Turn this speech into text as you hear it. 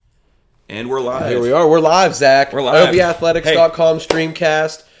And we're live. Here we are. We're live, Zach. We're live. OVAthletics.com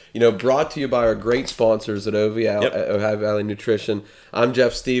streamcast. Brought to you by our great sponsors at Ohio Valley Nutrition. I'm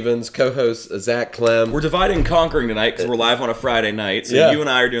Jeff Stevens, co-host Zach Clem. We're dividing and conquering tonight because we're live on a Friday night. So you and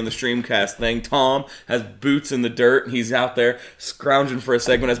I are doing the streamcast thing. Tom has boots in the dirt, and he's out there scrounging for a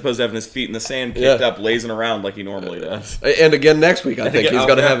segment as opposed to having his feet in the sand kicked up, lazing around like he normally does. And again next week, I think he's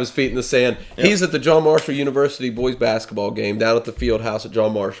going to have his feet in the sand. Yep. He's at the John Marshall University boys basketball game down at the field house at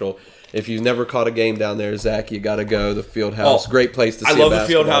John Marshall. If you've never caught a game down there, Zach, you got to go. The field house, great place to see. I love a the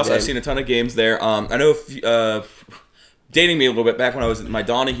field house. game. I've seen a ton of games there. I know, dating me a little bit back when I was in my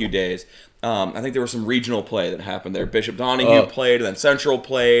Donahue days. I think there was some regional play that happened there. Bishop Donahue played, and then Central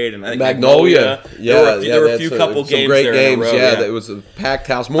played, and I think Magnolia. There were a few couple games great there games. in a row. Yeah, it was a packed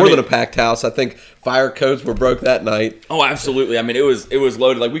house, more than a packed house. I think fire codes were broke that night. Oh, absolutely. I mean, it was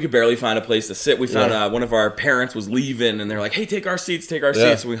loaded. Like, we could barely find a place to sit. We found one of our parents was leaving, and they're like, "Hey, take our seats."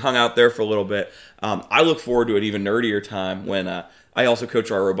 So we hung out there for a little bit. I look forward to an even nerdier time when I also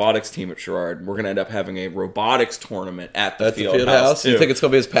coach our robotics team at Sherrard. We're going to end up having a robotics tournament at the field house too. You think it's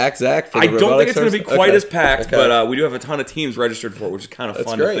going to be as packed, Zach? I don't think it's going to be quite as packed, but we do have a ton of teams registered for it, which is kind of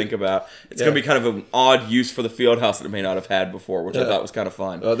fun to think about. It's going to be kind of an odd use for the field house that it may not have had before, which I thought was kind of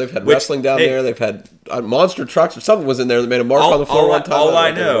fun. They've had wrestling down there. They've had monster trucks or something was in there that made a mark on the floor one time. All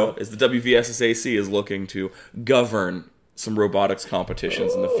I know is the WVSSAC is looking to govern some robotics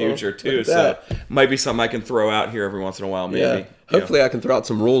competitions in the future too, so might be something I can throw out here every once in a while, maybe. Yeah. Hopefully I can throw out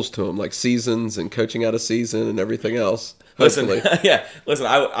some rules to them, like seasons and coaching out a season and everything else. Listen,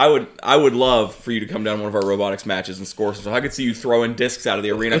 I would love for you to come down to one of our robotics matches and score some. I could see you throwing discs out of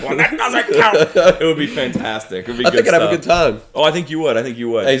the arena going, that doesn't count. It would be fantastic. It would be I think I'd have a good time. Oh, I think you would.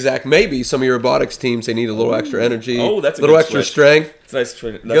 Hey, Zach, maybe some of your robotics teams, they need a little extra energy, that's a little extra strength. It's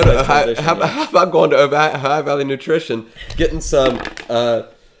nice. How about going to Ohio Valley Nutrition, getting some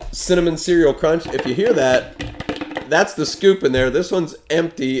cinnamon cereal crunch? If you hear that, that's the scoop in there. This one's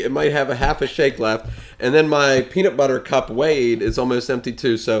empty. It might have a half a shake left. And then my peanut butter cup Wade is almost empty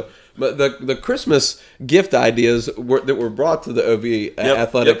too. So but the Christmas gift ideas that were brought to the OV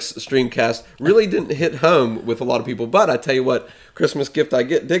Athletics Streamcast really didn't hit home with a lot of people. But I tell you what, Christmas gift I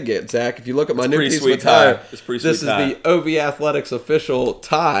did get, Zach. If you look at my new piece of attire, this is the OV Athletics official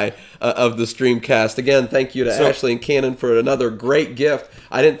tie of the Streamcast. Again, thank you to Ashley and Cannon for another great gift.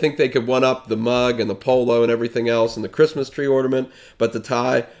 I didn't think they could one-up the mug and the polo and everything else and the Christmas tree ornament, but the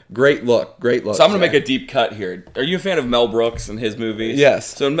tie, great look. So I'm going to make a deep cut here. Are you a fan of Mel Brooks and his movies?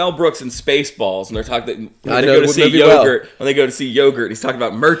 Yes. So in Mel Brooks and Spaceballs, and they're talking when they go to see Yogurt, he's talking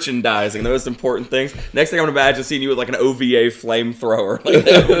about merchandising, the most important things. Next thing I'm going to imagine seeing you with like an OVA flamethrower, like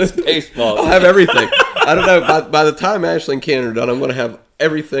that with Spaceballs. I'll have everything. I don't know. By the time Ashley and Cannon are done, I'm going to have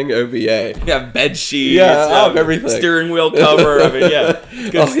everything OVA. You have bed sheets. Yeah, I'll have everything. Steering wheel cover. I mean,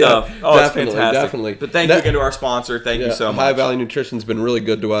 it's good stuff. Yeah, it's fantastic. Definitely. But thank you again to our sponsor. Thank you so much. Ohio Valley Nutrition's been really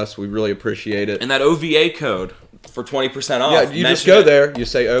good to us. We really appreciate it. And that OVA code for 20% off. Yeah, you just go there. You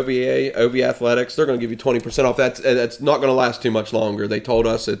say OV Athletics. They're going to give you 20% off. That's not going to last too much longer. They told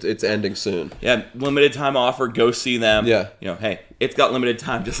us it's ending soon. Yeah, limited time offer. Go see them. Yeah. Hey, it's got limited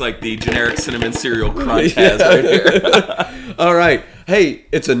time, just like the generic cinnamon cereal crunch has right here. All right. Hey,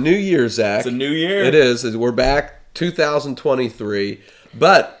 it's a new year, Zach. It's a new year. It is. We're back 2023,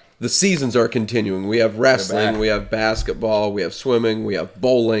 but the seasons are continuing. We have wrestling, we have basketball, we have swimming, we have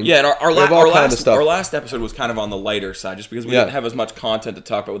bowling. Yeah, and our last episode was kind of on the lighter side, just because we didn't have as much content to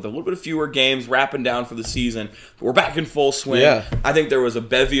talk about, with a little bit of fewer games wrapping down for the season. But we're back in full swing. Yeah. I think there was a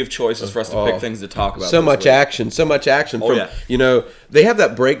bevy of choices for us to pick things to talk about. So much action. They have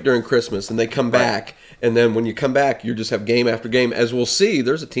that break during Christmas, and they come back. And then when you come back, you just have game after game. As we'll see,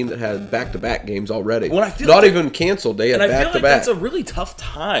 there's a team that had back-to-back games already. Not even canceled. They had back-to-back. And I feel like that's a really tough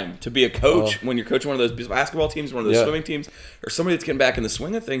time to be a coach when you're coaching one of those basketball teams, one of those swimming teams, or somebody that's getting back in the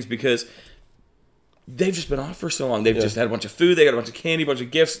swing of things, because they've just been off for so long. They've just had a bunch of food. They got a bunch of candy, a bunch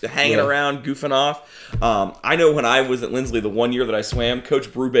of gifts, hanging around, goofing off. I know when I was at Lindsley, the one year that I swam,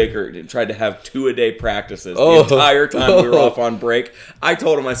 Coach Brubaker tried to have 2-a-day practices the entire time we were off on break. I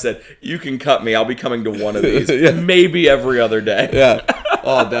told him, I said, you can cut me. I'll be coming to one of these. Maybe every other day. Yeah.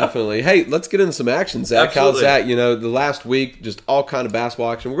 Oh, definitely. Hey, let's get into some action, Zach. Absolutely. How's that? The last week, just all kind of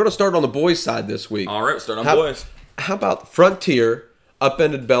basketball action. We're going to start on the boys' side this week. All right, start on boys. How about Frontier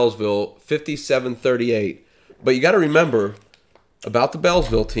upended Bellsville 57-38? But you got to remember about the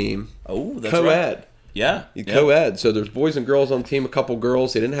Bellsville team. Oh, that's co-ed. Right. Yeah. Co-ed. So there's boys and girls on the team, a couple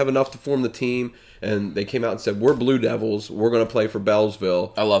girls. They didn't have enough to form the team, and they came out and said, we're Blue Devils. We're going to play for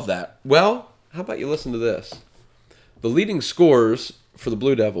Bellsville. I love that. Well, how about you listen to this? The leading scorers for the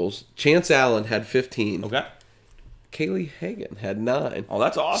Blue Devils, Chance Allen had 15. Okay. Kaylee Hagan had 9. Oh,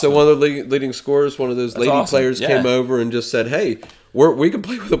 that's awesome. So one of the leading scorers, one of those lady awesome. players came over and just said, hey, we can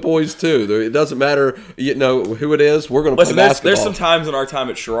play with the boys too. It doesn't matter who it is. We're going to play basketball. There's some times in our time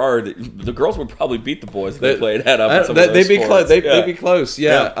at Sherrard that the girls would probably beat the boys if they played head up. They'd be close. They'd be close.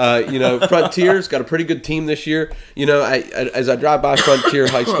 Yeah. Frontier's got a pretty good team this year. As I drive by Frontier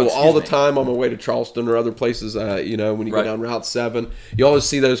High School all the time on my way to Charleston or other places, when you go down Route 7, you always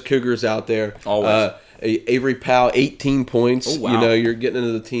see those Cougars out there. Always. Avery Powell, 18 points. Oh, wow. You're getting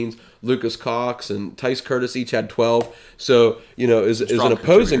into the teens. Lucas Cox and Tice Curtis each had 12. So, as an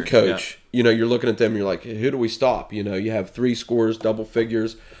opposing coach, you're looking at them and you're like, hey, who do we stop? You have 3 scores, double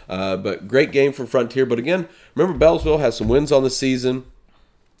figures. But great game for Frontier. But again, remember Bellsville has some wins on the season.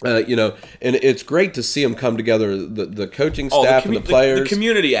 And it's great to see them come together, the coaching staff and the players. The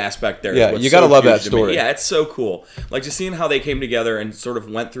community aspect there. Yeah, you got to love that story. Yeah, it's so cool. Like just seeing how they came together and sort of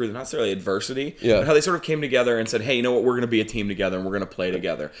went through, not necessarily adversity, but how they sort of came together and said, hey, you know what, we're going to be a team together and we're going to play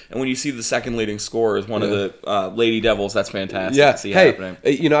together. And when you see the second leading scorer is one of the Lady Devils, that's fantastic to see happening.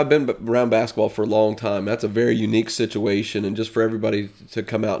 I've been around basketball for a long time. That's a very unique situation. And just for everybody to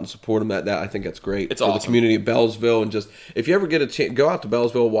come out and support them, that I think that's great. It's for awesome. The community of Bellsville. And just, if you ever get a chance, go out to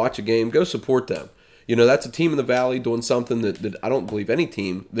Bellsville, watch a game, go support them. That's a team in the Valley doing something that I don't believe any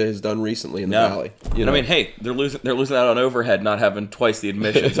team that has done recently in the Valley. I mean, hey, they're losing out on overhead, not having twice the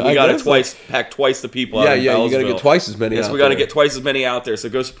admissions. We got to pack twice the people out in Bellsville. You got to get twice as many out there. We got to get twice as many out there, so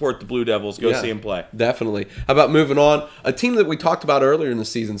go support the Blue Devils. Go see them play. Definitely. How about moving on? A team that we talked about earlier in the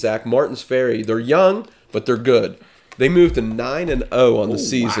season, Zach, Martins Ferry. They're young, but they're good. They moved to 9-0 on the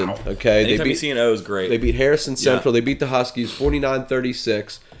season. Wow. Okay, Anytime you see an O is great. They beat Harrison Central. They beat the Huskies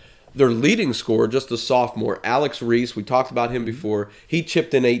 49-36. Their leading scorer, just a sophomore, Alex Reese, we talked about him before. He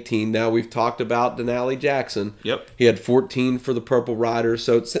chipped in 18. Now we've talked about Denali Jackson. Yep. He had 14 for the Purple Riders.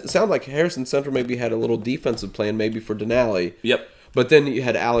 So it sounded like Harrison Central maybe had a little defensive plan maybe for Denali. Yep. But then you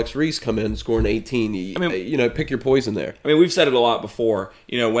had Alex Reese come in scoring 18. Pick your poison there. I mean, we've said it a lot before.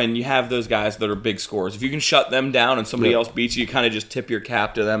 When you have those guys that are big scorers, if you can shut them down and somebody else beats you, you kind of just tip your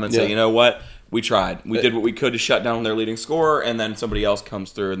cap to them and say, you know what? We tried. We did what we could to shut down their leading scorer, and then somebody else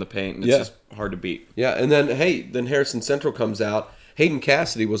comes through in the paint, and it's just hard to beat. Yeah, and then Harrison Central comes out. Hayden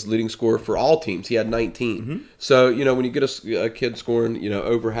Cassidy was the leading scorer for all teams. He had 19. Mm-hmm. So, when you get a kid scoring,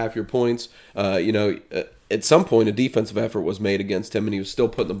 over half your points, at some point a defensive effort was made against him, and he was still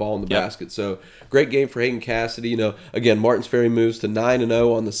putting the ball in the basket. So, great game for Hayden Cassidy. Again, Martins Ferry moves to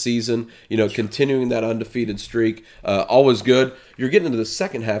 9-0 on the season, continuing that undefeated streak. Always good. You're getting into the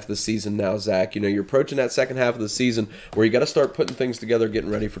second half of the season now, Zach. You're approaching that second half of the season where you got to start putting things together, getting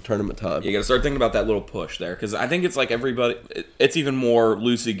ready for tournament time. You got to start thinking about that little push there, because I think it's like everybody. It's even more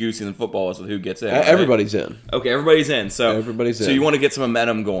loosey-goosey than football is with who gets in. Right? Everybody's in. Okay, everybody's in. So everybody's in. So you want to get some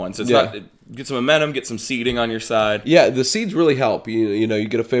momentum going. So it's not get some momentum, get some seeding on your side. Yeah, the seeds really help. You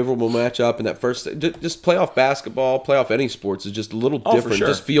get a favorable matchup, and that first just playoff basketball, playoff any sports is just a little different. Sure.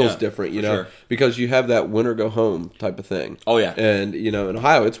 Just feels different, because you have that win or go home type of thing. Oh yeah. And in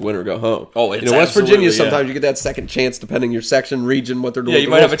Ohio, it's win or go home. Oh, it's West Virginia. Sometimes you get that second chance, depending your section, region, what they're doing. Yeah, you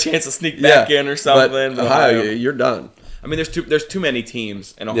might have a chance to sneak back in or something. But Ohio, you're done. I mean, there's too many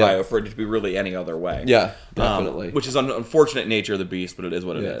teams in Ohio for it to be really any other way. Yeah, definitely. Which is an unfortunate nature of the beast, but it is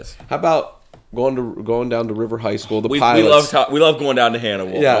what it is. How about going down to River High School? Pilots. We love going down to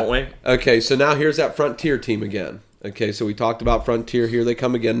Hannibal, don't we? Okay, so now here's that Frontier team again. Okay, so we talked about Frontier. Here they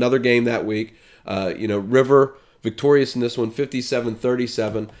come again. Another game that week. River victorious in this one,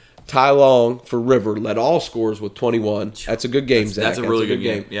 57-37. Ty Long for River led all scores with 21. That's a good game, Zach. That's a really good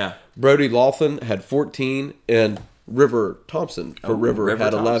game. Yeah. Brody Laughlin had 14, and River Thompson for River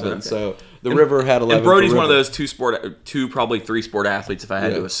had 11. Okay. So River had 11. And Brody's one of those probably three sport athletes, if I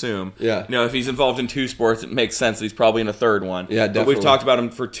had to assume. Yeah. If he's involved in 2 sports, it makes sense that he's probably in a third one. Yeah, definitely. But we've talked about him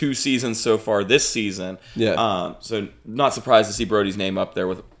for 2 seasons so far this season. Yeah. So not surprised to see Brody's name up there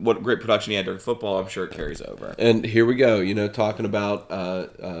with what great production he had during football. I'm sure it carries over. And here we go. Talking about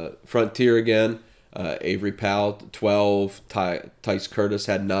Frontier again. Avery Powell, 12. Tice Curtis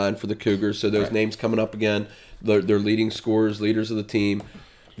had 9 for the Cougars. So those names coming up again. They're leading scorers, leaders of the team.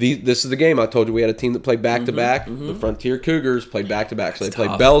 This is the game I told you we had a team that played back-to-back. The Frontier Cougars played back-to-back. So they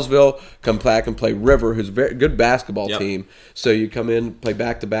played Bellsville, come back and play River, who's a very good basketball team. So you come in, play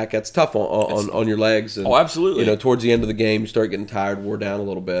back-to-back. That's tough on your legs. And, absolutely. Towards the end of the game, you start getting tired, wore down a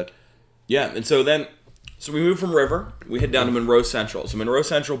little bit. Yeah, and so we moved from River. We head down to Monroe Central. So Monroe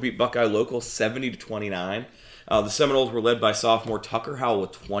Central beat Buckeye Local 70-29. The Seminoles were led by sophomore Tucker Howell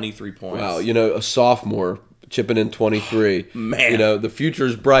with 23 points. Wow, a sophomore chipping in 23. Man. You know, the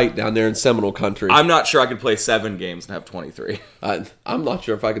future's bright down there in Seminole country. I'm not sure I could play 7 games and have 23. I'm not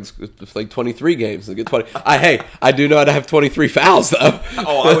sure if I could play 23 games and get 20. I do know how to have 23 fouls, though.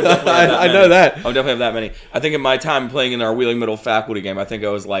 Oh, I would definitely have that I many. know that. I would definitely have that many. I think in my time playing in our Wheeling Middle faculty game, I think I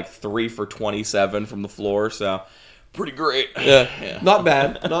was like 3 for 27 from the floor, so pretty great. Yeah. Not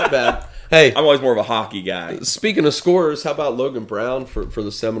bad. Not bad. Hey, I'm always more of a hockey guy. speaking of scorers, how about Logan Brown for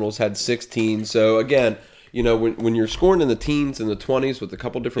the Seminoles had 16. So again, you know, when you're scoring in the teens and the 20s with a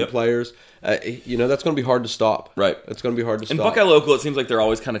couple different players, you know, that's going to be hard to stop. Right. It's going to be hard to stop. In Buckeye Local, it seems like they're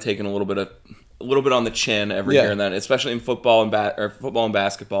always kind of taking a little bit on the chin every here and then, especially in football and football and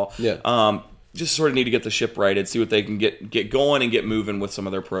basketball. Yeah. Just sort of need to get the ship righted, see what they can get going and get moving with some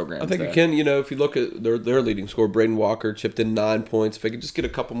of their programs. I think you can, you know, if you look at their leading scorer, Braden Walker chipped in 9 points. If they could just get a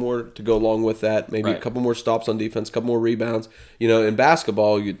couple more to go along with that, maybe a couple more stops on defense, a couple more rebounds. You know, in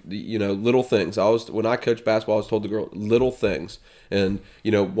basketball, you know, little things. When I coached basketball, I was told the girl little things, and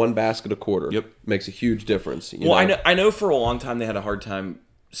you know, 1 basket a quarter makes a huge difference. You know? I know for a long time they had a hard time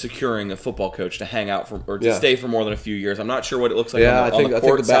securing a football coach to hang out for or to stay for more than a few years. I'm not sure what it looks like on the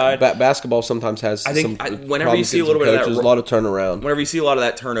court side. Basketball sometimes has whenever you see a little bit of that, a lot of turnaround. Whenever you see a lot of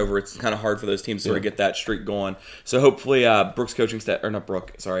that turnover, it's kind of hard for those teams to sort of get that streak going. So hopefully Buckeye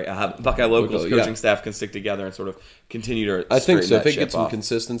Local's coaching staff can stick together and sort of continue to I think so. If they get some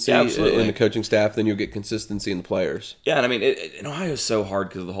consistency in the coaching staff, then you'll get consistency in the players. Yeah, and I mean, in Ohio is so hard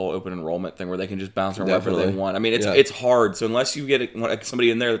because of the whole open enrollment thing where they can just bounce around wherever they want. I mean, it's hard. So unless you get somebody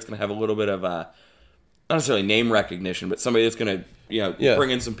in there that's going to have a little bit of not necessarily name recognition, but somebody that's going to bring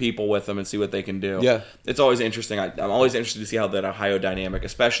in some people with them and see what they can do. Yeah, it's always interesting. I'm always interested to see how that Ohio dynamic,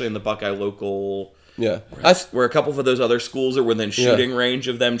 especially in the Buckeye Local. Yeah, where a couple of those other schools are within shooting range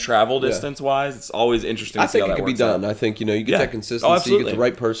of them travel distance wise. It's always interesting to see how that works. I think it could be done. I think, you know, you get that consistency, you get the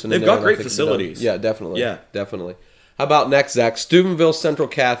right person. They've got great facilities. Yeah, definitely. How about next, Zach? Steubenville Central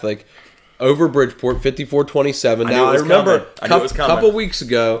Catholic over Bridgeport, 54-27. Now I remember a couple weeks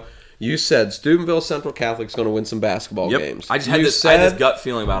ago, you said Steubenville Central Catholic's going to win some basketball games. I had this gut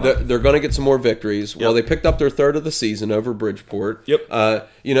feeling about it. They're going to get some more victories. Well, they picked up their 3rd of the season over Bridgeport. Yep.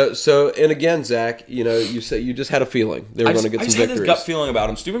 You know, so, and again, Zach, you know, you say you just had a feeling they were going to get some victories. I just had this gut feeling about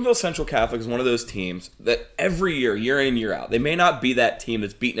them. Steubenville Central Catholic is one of those teams that every year in and year out, they may not be that team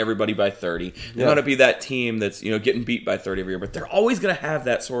that's beating everybody by 30. They're going to be that team that's, you know, getting beat by 30 every year, but they're always going to have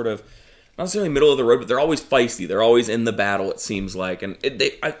that sort of, not necessarily middle of the road, but they're always feisty. They're always in the battle, it seems like. And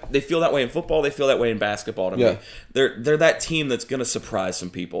they feel that way in football. They feel that way in basketball to me. They're that team that's going to surprise some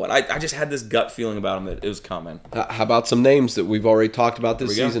people. And I just had this gut feeling about them that it was coming. How about some names that we've already talked about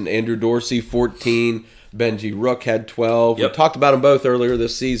this season? Andrew Dorsey, 14. Benji Rook had 12. We talked about them both earlier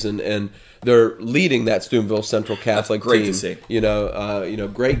this season, and they're leading that Steubenville Central Catholic team. Great to see. You know,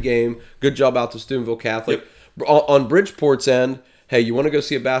 great game. Good job out to Steubenville Catholic. On Bridgeport's end, hey, you want to go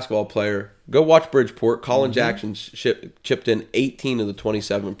see a basketball player, go watch Bridgeport. Colin Jackson chipped in 18 of the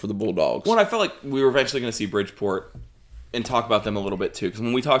 27 for the Bulldogs. Well, I felt like we were eventually going to see Bridgeport and talk about them a little bit too. Because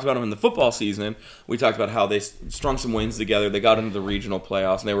when we talked about them in the football season, we talked about how they strung some wins together. They got into the regional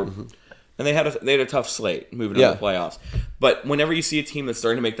playoffs, and they were... And they had a tough slate moving into the playoffs. But whenever you see a team that's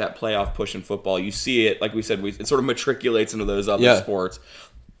starting to make that playoff push in football, you see it, like we said, it sort of matriculates into those other sports.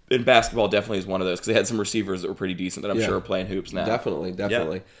 And basketball definitely is one of those because they had some receivers that were pretty decent that I'm sure are playing hoops now.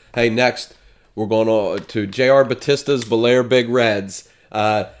 Definitely. Hey, next we're going to J.R. Batista's Belair Big Reds.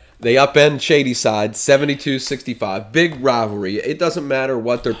 They upend Shadyside 72-65. Big rivalry. It doesn't matter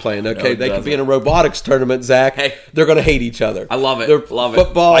what they're playing. Okay, they could be in a robotics tournament, Zach. Hey, they're going to hate each other. I love it. Football,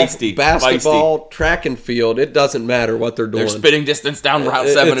 Feisty. Basketball, track and field. It doesn't matter what they're doing. They're spitting distance down Route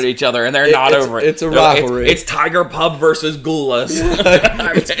 7 at each other, and they're not over it. It's a rivalry. It's Tiger Pub versus Gula's.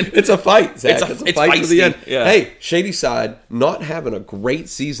 It's a fight, Zach. It's a fight feisty. to the end. Yeah. Hey, Shadyside not having a great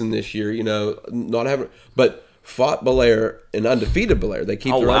season this year. You know, but fought Belair, an undefeated Belair. They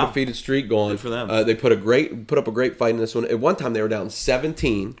keep their undefeated streak going. Good for them. They put up a great fight in this one. At one time, they were down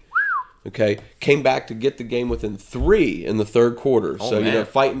 17. Okay, came back to get the game within 3 in the third quarter. So man. You know,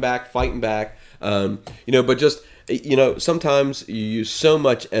 fighting back. You know, but just. You know, sometimes you use so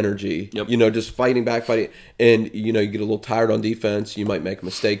much energy, you know, just fighting, and, you know, you get a little tired on defense. You might make a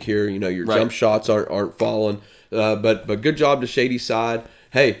mistake here. You know, your jump shots aren't falling. But good job to Shadyside.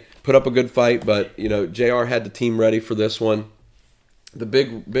 Hey, put up a good fight, but, you know, JR had the team ready for this one. The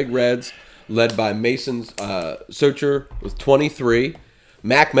Big Reds, led by Mason Socher with 23.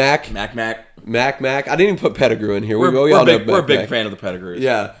 Mac. I didn't even put Pettigrew in here. We're a big fan of the Pettigrews.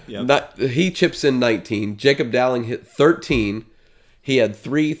 Yeah. He chips in 19. Jacob Dowling hit 13. He had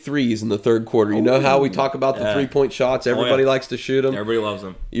 3 threes in the third quarter. You know how we talk about the 3-point shots? Everybody likes to shoot them. Everybody loves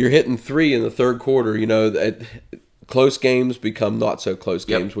them. You're hitting 3 in the third quarter. You know, close games become not so close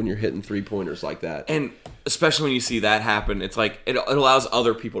games when you're hitting 3-pointers like that. And especially when you see that happen, it's like it allows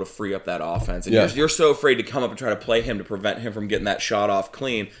other people to free up that offense. And you're so afraid to come up and try to play him to prevent him from getting that shot off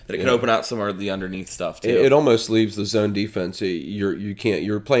clean that it can open out some of the underneath stuff too. It almost leaves the zone defense.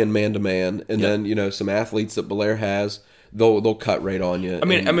 You're playing man to man, and then you know some athletes that Belair has. They'll cut right on you. I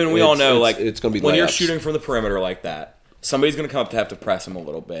mean, we all know it's going to be when layups. You're shooting from the perimeter like that. Somebody's going to come up to have to press him a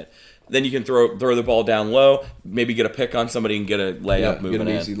little bit. Then you can throw the ball down low, maybe get a pick on somebody and get a layup moving in.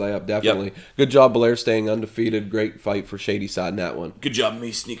 Get an easy layup, definitely. Yep. Good job, Belair, staying undefeated. Great fight for Shady Side in that one. Good job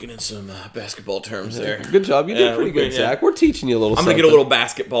me sneaking in some basketball terms there. Good job. You did pretty good, Zach. We're teaching you a little I'm something. going to get a little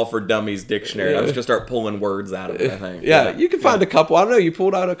basketball for dummies dictionary. I'm just going to start pulling words out of it, I think. Yeah, you can find a couple. I don't know. You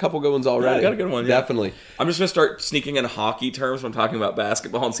pulled out a couple good ones already. I got a good one, Definitely. I'm just going to start sneaking in hockey terms when I'm talking about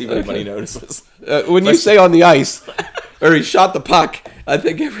basketball and see if anybody notices. When you say on the ice... or he shot the puck, I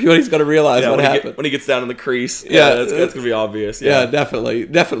think everybody's going to realize what happened. When he gets down in the crease. That's going to be obvious. Yeah, definitely.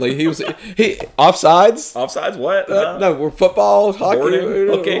 He offsides? Offsides, what? No, we're football, hockey.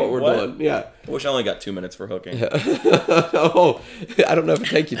 Hooking, what we're doing. Yeah. I wish I only got 2 minutes for hooking. Oh, I don't know if it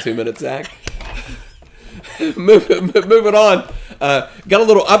take you 2 minutes, Zach. Moving on. Got a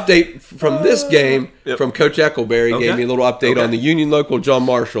little update from this game from Coach Eckleberry. Gave me a little update on the Union Local John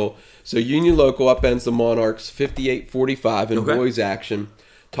Marshall. So Union Local upends the Monarchs 58-45 in boys action.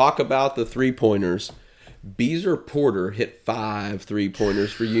 Talk about the 3-pointers. Beezer Porter hit 5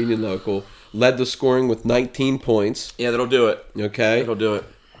 3-pointers for Union Local. Led the scoring with 19 points. Yeah, that'll do it. Okay. That'll do it.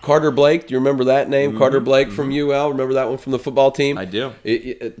 Carter Blake, do you remember that name? Carter Blake from UL. Remember that one from the football team? I do.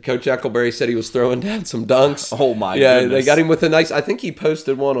 Coach Eckleberry said he was throwing down some dunks. Oh, my goodness. Yeah, they got him with a nice... I think he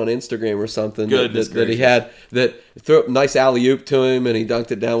posted one on Instagram or something that he had that threw a nice alley-oop to him, and he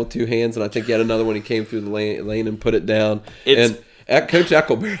dunked it down with 2 hands, and I think he had another one. He came through the lane and put it down. And Coach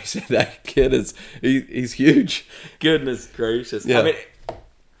Eckleberry said that kid he's huge. Goodness gracious. Yeah. I mean...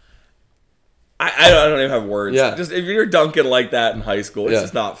 I don't even have words. Yeah. Just if you're dunking like that in high school, it's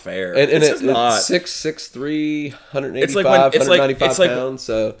just not fair. And it's just not. 6'3", 195 pounds.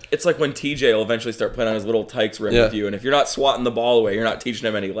 So it's like when TJ will eventually start playing on his little Tykes rim with you, and if you're not swatting the ball away, you're not teaching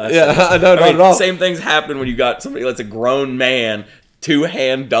him any lessons. Yeah, no, not at all. Same things happen when you got somebody that's a grown man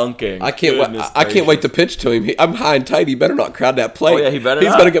 2-hand dunking. I can't wait to pitch to him. I'm high and tight. He better not crowd that plate. Oh yeah, he's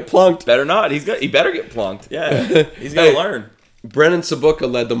going to get plunked. Better not. He better get plunked. Yeah, he's got to learn. Brennan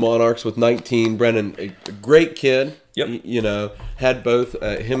Sabuka led the Monarchs with 19. Brennan, a great kid. Yep. You know, had both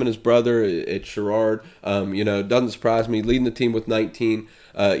him and his brother at Sherrard. You know, doesn't surprise me. Leading the team with 19.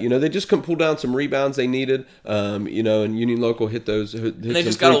 You know, they just couldn't pull down some rebounds they needed. You know, and Union Local hit some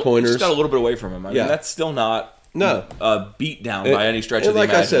 3-pointers. Just got a little bit away from him. I mean, that's still not beat down by any stretch of the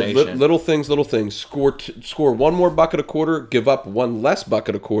imagination. I said, little things. Score one more bucket a quarter, give up one less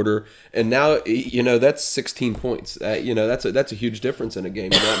bucket a quarter, and now you know that's 16 points. You know that's a huge difference in a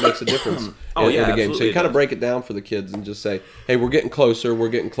game. And that makes a difference in a game. So you kind of break it down for the kids and just say, hey, we're getting closer.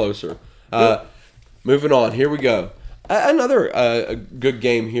 Moving on. Here we go. Another good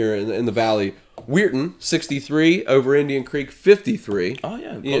game here in the Valley. Weirton 63 over Indian Creek 53. Oh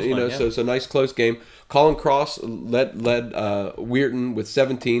yeah, you know, so nice close game. Colin Cross led Weirton with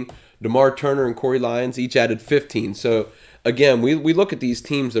 17. DeMar Turner and Corey Lyons each added 15. So again, we look at these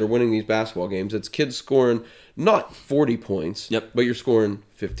teams that are winning these basketball games. It's kids scoring not 40 points, but you're scoring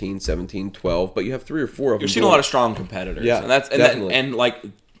 15, 17, 12, but you have 3 or 4 of them. You're seeing a lot of strong competitors. Yeah, definitely.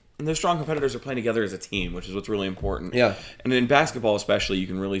 And those strong competitors are playing together as a team, which is what's really important. Yeah. And in basketball especially, you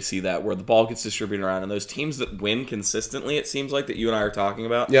can really see that where the ball gets distributed around. And those teams that win consistently, it seems like, that you and I are talking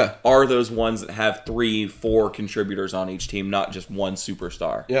about, are those ones that have 3, 4 contributors on each team, not just one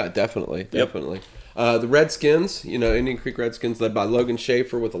superstar. Yeah, definitely. The Redskins, you know, Indian Creek Redskins led by Logan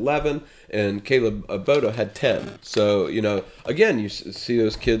Schaefer with 11, and Caleb Bodo had 10. So, you know, again, you see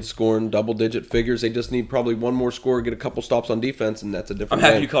those kids scoring double-digit figures. They just need probably one more score, get a couple stops on defense, and that's a different I'm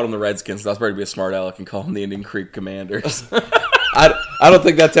happy game. you called them the Redskins. I was ready to be a smart aleck and call them the Indian Creek Commanders. I don't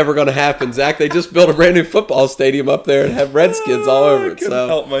think that's ever going to happen, Zach. They just built a brand new football stadium up there and have Redskins all over it. I couldn't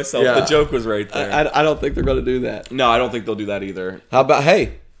help myself. Yeah. The joke was right there. I don't think they're going to do that. No, I don't think they'll do that either. How about,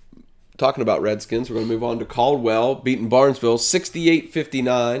 talking about Redskins, we're going to move on to Caldwell, beating Barnesville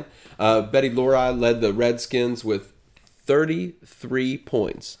 68-59. Betty Lori led the Redskins with 33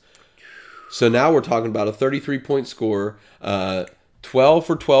 points. So now we're talking about a 33-point score, 12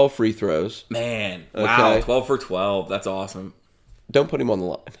 for 12 free throws. Man, wow, 12 for 12. That's awesome. Don't put him on the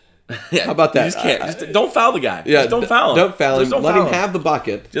line. How about that? You just can't. Don't foul the guy. Yeah, just don't foul him. Don't foul him. Let him have the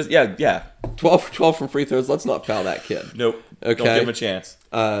bucket. Yeah. 12 for 12 from free throws. Let's not foul that kid. Nope. Okay. Don't give him a chance.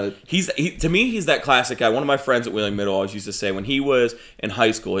 To me, he's that classic guy. One of my friends at Wheeling Middle always used to say when he was in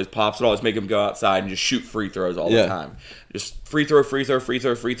high school, his pops would always make him go outside and just shoot free throws all the time. Just free throw, free throw, free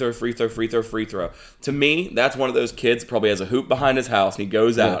throw, free throw, free throw, free throw, free throw. To me, that's one of those kids that probably has a hoop behind his house and he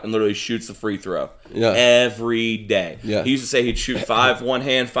goes out and literally shoots the free throw every day. Yeah. He used to say he'd shoot 5 one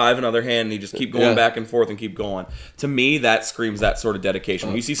hand, 5 another hand, and he'd just keep going back and forth and keep going. To me, that screams that sort of dedication.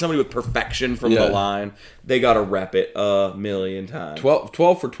 When you see somebody with perfection from the line, they got to rep it a million times.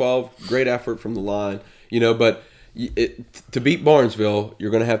 12 for 12, great effort from the line. But to beat Barnesville,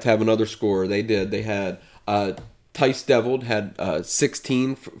 you're going to have another scorer. They did. They had Tice Devild had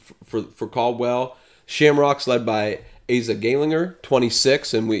 16 for Caldwell. Shamrocks led by Asa Galinger,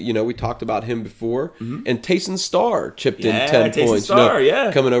 26, and we talked about him before. And Tayson Starr chipped in 10 Tayson points.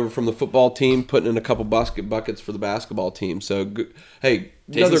 Starr, coming over from the football team, putting in a couple buckets for the basketball team. So, hey,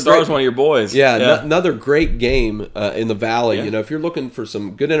 Tayson Starr's one of your boys. Another great game in the Valley. If you're looking for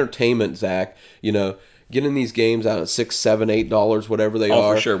some good entertainment, Zach, getting these games out at $6, $7, $8, whatever they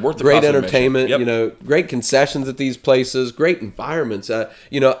are. For sure. Worth the great cost of entertainment. Great concessions at these places. Great environments. I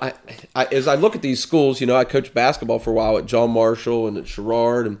as I look at these schools, I coached basketball for a while at John Marshall and at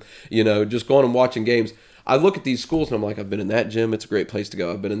Sherrard, and just going and watching games. I look at these schools and I'm like, I've been in that gym. It's a great place to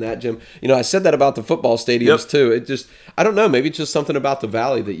go. I've been in that gym. I said that about the football stadiums too. It just, I don't know, maybe it's just something about the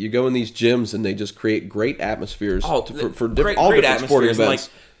Valley that you go in these gyms and they just create great atmospheres for all different sporting events.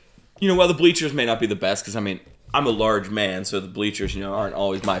 While the bleachers may not be the best, because I'm a large man, so the bleachers, aren't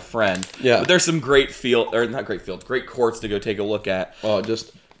always my friend. Yeah. But there's some great great courts to go take a look at. Oh,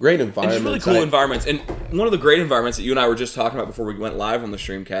 just great environments. And just really cool environments. And one of the great environments that you and I were just talking about before we went live on the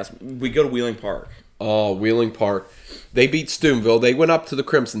Streamcast, we go to Wheeling Park. Oh, Wheeling Park. They beat Steubenville. They went up to the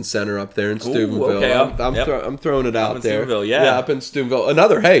Crimson Center up there in Steubenville. Okay. I'm throwing it out there. Steubenville, up in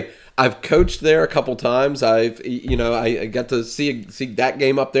Steubenville. I've coached there a couple times. I got to see that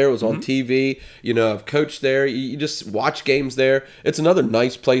game up there. It was on TV. I've coached there. You just watch games there. It's another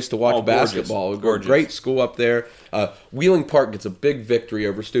nice place to watch basketball. Gorgeous. Great school up there. Wheeling Park gets a big victory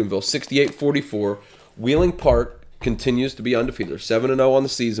over Steubenville, 68-44. Wheeling Park continues to be undefeated. They're 7-0 on the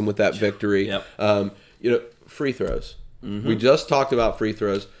season with that victory. Free throws. We just talked about free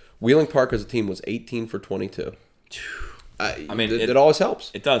throws. Wheeling Park as a team was 18 for 22. It always helps.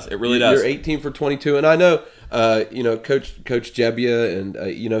 It does. It really does. You're 18 for 22, and I know, Coach Jebbia, and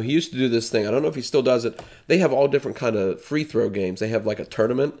he used to do this thing. I don't know if he still does it. They have all different kind of free throw games. They have like a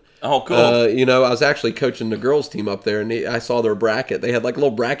tournament. Oh, cool. I was actually coaching the girls team up there, and I saw their bracket. They had like a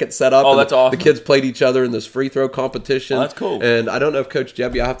little bracket set up. Oh, that's awesome. The kids played each other in this free throw competition. Oh, that's cool. And I don't know if Coach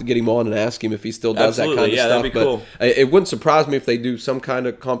Jebbia, I'll have to get him on and ask him if he still does that kind of stuff. That'd be cool. But it wouldn't surprise me if they do some kind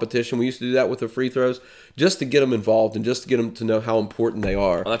of competition. We used to do that with the free throws, just to get them involved and just to get them to know how important they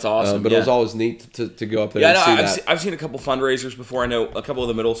are. Oh, that's awesome. But it was always neat to go up there and see that. I've seen a couple fundraisers before. I know a couple of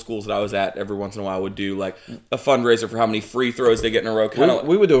the middle schools that I was at every once in a while would do like a fundraiser for how many free throws they get in a row.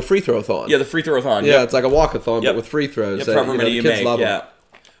 We would do a free throw-a-thon. Yeah, the free throw-a-thon. Yeah, it's like a walk-a-thon, but with free throws. However many you make. Love them.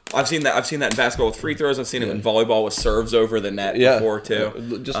 I've seen that in basketball with free throws. I've seen it in volleyball with serves over the net before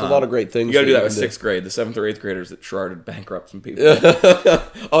too. Just a lot of great things. You got to do that with sixth grade. The 7th or 8th graders that Sherrard would bankrupt some people.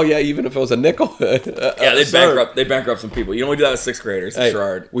 Oh yeah, even if it was a nickel. They bankrupt some people. You only do that with 6th graders at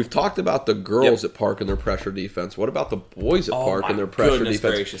Sherrard. We've talked about the girls at Park and their pressure defense. What about the boys at Park and their pressure defense?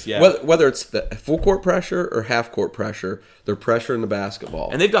 Gracious, yeah. Whether it's the full court pressure or half court pressure, they're pressuring the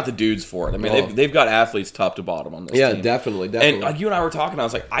basketball. And they've got the dudes for it. They've got athletes top to bottom on this team. Yeah, definitely. And you and I were talking, I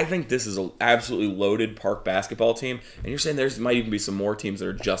was like, I think this is an absolutely loaded Park basketball team. And you're saying there might even be some more teams that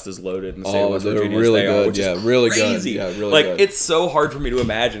are just as loaded in the state of West Virginia really as they good. are, which is really crazy. Good. Yeah, really like, good. It's so hard for me to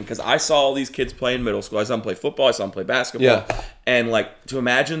imagine because I saw all these kids play in middle school. I saw them play football. I saw them play basketball. Yeah. And, to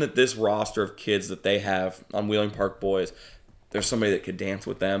imagine that this roster of kids that they have on Wheeling Park boys, there's somebody that could dance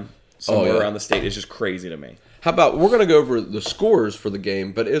with them somewhere around the state is just crazy to me. How about, we're going to go over the scores for the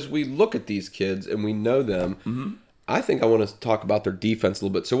game, but as we look at these kids and we know them, I think I want to talk about their defense a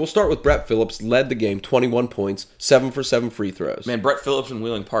little bit. So we'll start with Brett Phillips, led the game, 21 points, 7 for 7 free throws. Man, Brett Phillips in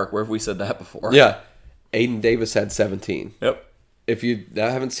Wheeling Park, where have we said that before? Yeah. Aiden Davis had 17. Yep. If you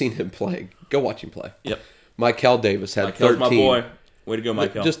haven't seen him play, go watch him play. Yep. Michael Davis had 13. my boy. Way to go,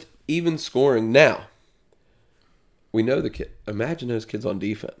 Michael. Just even scoring. Now, we know the kid. Imagine those kids on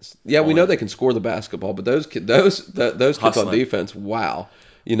defense. Yeah, we know they can score the basketball, but those kids on defense, wow.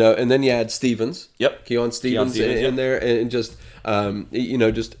 And then you add Stevens. Yep. Keon Stevens in there, and just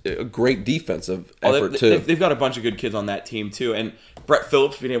just a great defensive effort too. They've got a bunch of good kids on that team too, and Brett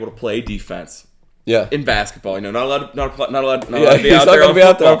Phillips being able to play defense. Yeah. In basketball, not allowed to be he's out not there gonna on be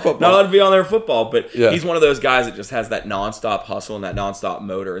out there on football. football. Not allowed to be on their football, but Yeah. he's one of those guys that just has that nonstop hustle and that nonstop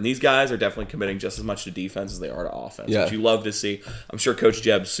motor. And these guys are definitely committing just as much to defense as they are to offense, Yeah. which you love to see. I'm sure Coach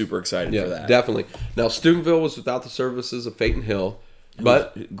Jebb's super excited Yeah, for that. definitely. Now, Steubenville was without the services of Peyton Hill,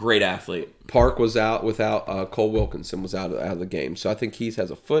 but Great athlete. Park was out without Cole Wilkinson was out of the game. So I think he has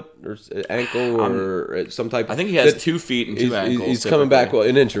a foot or ankle or some type of... I think he has 2 feet and 2 ankles. He's coming back with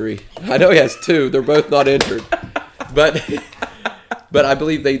an injury. I know he has 2. They're both not injured. But I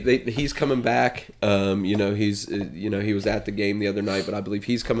believe he's coming back. He was at the game the other night, but I believe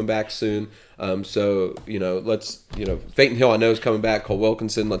he's coming back soon. Peyton Hill I know is coming back. Cole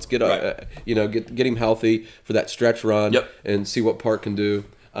Wilkinson, let's get him healthy for that stretch run and see what Park can do.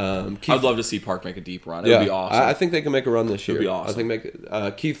 I'd love to see Park make a deep run. It would be awesome. I think they can make a run this year. It would be awesome. I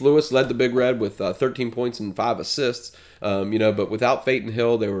think Keith Lewis led the Big Red with 13 points and 5 assists. But without Peyton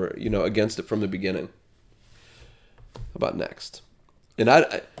Hill, they were against it from the beginning. How about next? And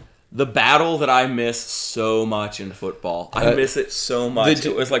the battle that I miss so much in football. I miss it so much.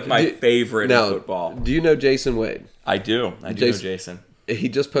 It was like my favorite in football. Do you know Jason Wade? I do. I do know Jason. He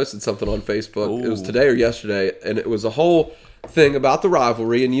just posted something on Facebook. Ooh. It was today or yesterday, and it was a whole thing about the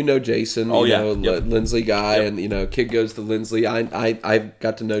rivalry. And Jason, Lindsley guy, and kid goes to Lindsley. I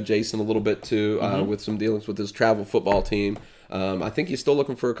got to know Jason a little bit too with some dealings with his travel football team. I think he's still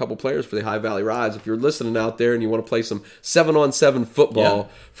looking for a couple players for the High Valley Rise. If you're listening out there and you want to play some 7-on-7 football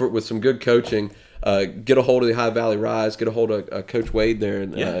with some good coaching, get a hold of the High Valley Rise. Get a hold of Coach Wade there,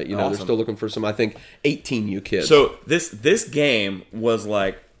 and awesome. They're still looking for some. I think 18U kids. So this game was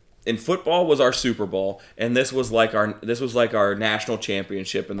like in football was our Super Bowl, and this was like our national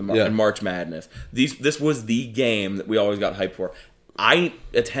championship in in March Madness. This was the game that we always got hyped for. I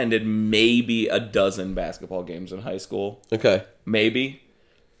attended maybe a dozen basketball games in high school. Okay. Maybe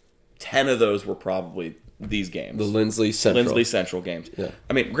 10 of those were probably these games. The Lindsley Central games. Yeah.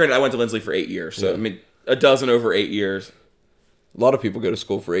 I mean, granted, I went to Lindsley for 8 years, so I mean, a dozen over 8 years. A lot of people go to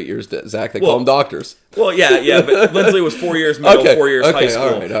school for 8 years, Zach. They call them doctors. Well, yeah, but Lindsley was 4 years middle, 4 years high school.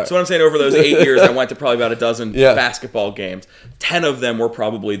 All right. So what I'm saying, over those 8 years, I went to probably about a dozen basketball games. 10 of them were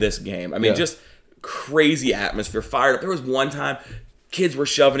probably this game. I mean, just crazy atmosphere, fired up. There was one time kids were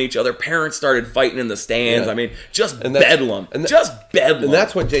shoving each other. Parents started fighting in the stands. I mean, bedlam. Just bedlam. And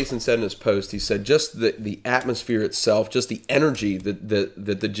that's what Jason said in his post. He said just the atmosphere itself, just the energy that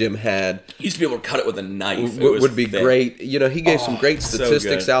the gym had. He used to be able to cut it with a knife. Would be great. He gave some great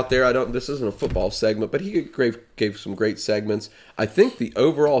statistics out there. This isn't a football segment, but he gave some great segments. I think the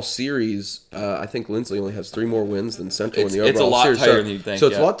overall series, I think Lindsley only has 3 more wins than Central in the overall series. It's a lot tighter than you think. So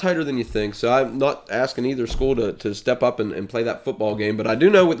it's a lot tighter than you think. So I'm not asking either school to step up and play that football game, but I do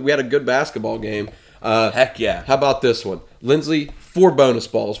know we had a good basketball game. Heck yeah. How about this one? Lindsley, 4 bonus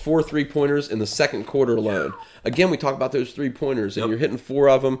balls, 4 3-pointers in the second quarter alone. Again, we talk about those 3-pointers, and you're hitting 4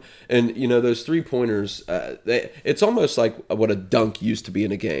 of them. And, those 3-pointers, it's almost like what a dunk used to be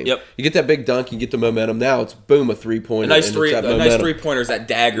in a game. Yep. You get that big dunk, you get the momentum. Now it's boom, a 3-pointer. A nice 3-pointer is that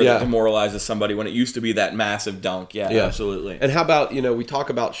dagger that demoralizes somebody when it used to be that massive dunk. Yeah, absolutely. And how about, we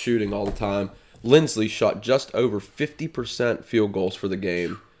talk about shooting all the time. Lindsley shot just over 50% field goals for the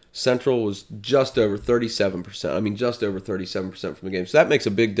game. Central was just over 37%. I mean, just over 37% from the game. So that makes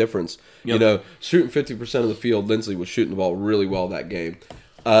a big difference. Yep. Shooting 50% of the field, Lindsley was shooting the ball really well that game.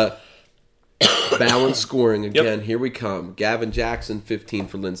 Balanced scoring again. Yep. Here we come. Gavin Jackson, 15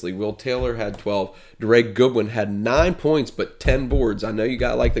 for Lindsley. Will Taylor had 12. DeRay Goodwin had 9 points, but 10 boards. I know you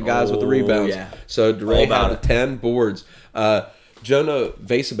got like the guys with the rebounds. Yeah. So DeRay had 10 boards. Jonah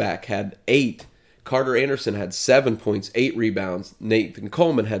Vaseback had 8. Carter Anderson had 7 points, 8 rebounds. Nathan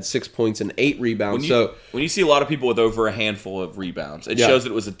Coleman had 6 points and 8 rebounds. When you see a lot of people with over a handful of rebounds, it shows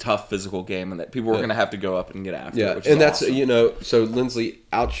that it was a tough physical game and that people were going to have to go up and get after it. Which is that's awesome. So Lindsley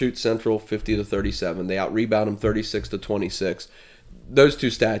outshoots Central 50-37. They out-rebound them 36-26. Those 2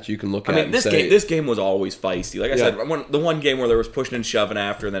 stats you can look at. I mean, this game was always feisty. Like I said, the one game where there was pushing and shoving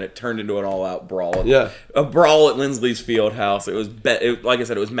after, and then it turned into an all-out brawl. A brawl at Lindsley's Fieldhouse. It was like I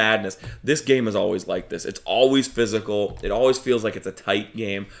said, it was madness. This game is always like this. It's always physical. It always feels like it's a tight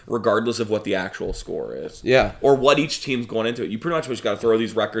game, regardless of what the actual score is. Yeah, or what each team's going into it. You pretty much just got to throw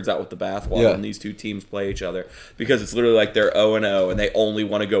these records out with the bathwater when these 2 teams play each other, because it's literally like they're 0-0 and they only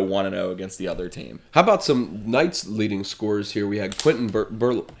want to go 1-0 against the other team. How about some Knights leading scorers here? We had Quentin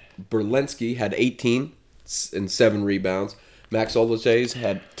Berlinski had 18 and 7 rebounds. Max Olajays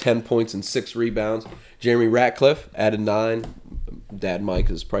had 10 points and 6 rebounds. Jeremy Ratcliffe added 9 Dad Mike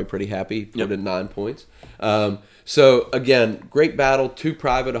is probably pretty happy. Put in 9 points. So, again, great battle. 2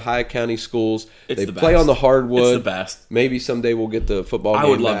 private Ohio County schools. They play on the hardwood. It's the best. Maybe someday we'll get the football game I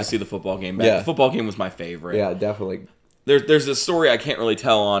would love back. to see the football game back. Yeah. The football game was my favorite. Yeah, definitely. There's a story I can't really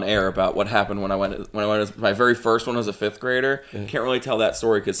tell on air about what happened when I went as my very first one as a 5th grader. Can't really tell that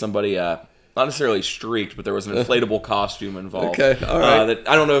story because somebody not necessarily streaked, but there was an inflatable costume involved. Okay, all right. That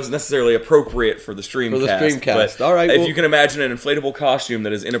I don't know if it's necessarily appropriate for the streamcast. For the streamcast, but all right. If you can imagine an inflatable costume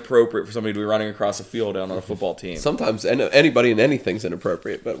that is inappropriate for somebody to be running across a field on a football team. Sometimes anybody and anything's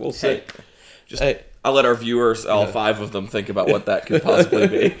inappropriate, but we'll see. I'll let our viewers, all 5 of them, think about what that could possibly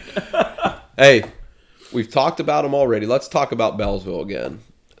be. Hey, we've talked about them already. Let's talk about Bellsville again.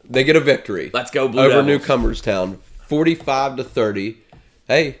 They get a victory. Let's go Blue over Devils. Newcomerstown, 45-30.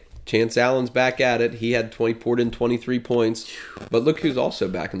 Hey, Chance Allen's back at it. He had poured in 23 points. But look who's also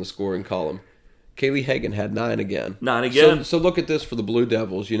back in the scoring column. Kaylee Hagan had 9 again. 9 again. So look at this for the Blue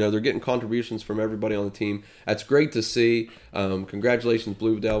Devils. You know, they're getting contributions from everybody on the team. That's great to see. Congratulations,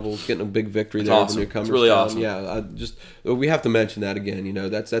 Blue Devils, getting a big victory there awesome. over Newcomerstown. It's really awesome. Yeah, we have to mention that again. You know,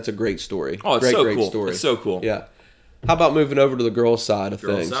 that's a great story. Oh, it's great cool. story. It's so cool. Yeah. How about moving over to the girls' side of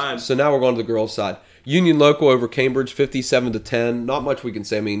things? So now we're going to the girls' side. Union Local over Cambridge, 57-10. Not much we can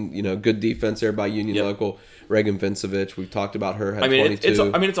say. I mean, you know, good defense there by Union Local. Reagan Vincevich, we've talked about her. Had 22.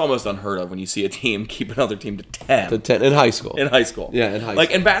 It's almost unheard of when you see a team keep another team to 10. To 10 in high school. In high school. Yeah, in high like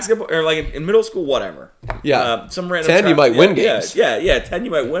school. in basketball or like in middle school, whatever. Yeah. Some random 10 you might win games. Yeah. 10 you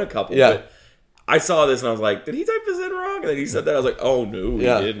might win a couple. Yeah. But I saw this and I was like, did he type this in wrong? And then he said that. I was like, oh no, he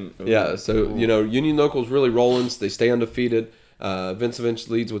didn't. Ooh. Yeah. So you know, Union Local's really rolling. They stay undefeated. Vincevich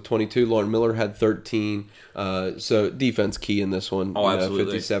leads with 22. Lauren Miller had 13. So defense key in this one. Oh,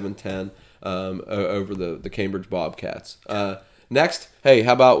 absolutely. 57-10 over the Cambridge Bobcats. Next, hey,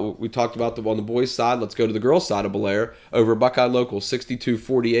 how about we talked about on the boys' side? Let's go to the girls' side of Belair over Buckeye Local,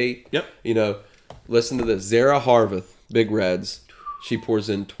 62-48. Yep. You know, listen to this. Zara Harveth, Big Reds. She pours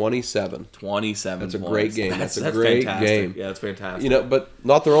in 27. 27 That's a points. great game. That's a great fantastic. game. Yeah, that's fantastic. You know, but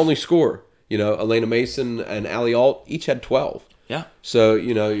not their only score. You know, Elena Mason and Allie Alt each had 12. Yeah. So,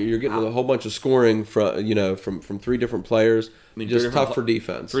 you know, you're getting a whole bunch of scoring from 3 different players. I mean, just tough for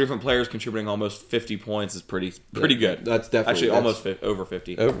defense. 3 different players contributing almost 50 points is pretty good. That's definitely over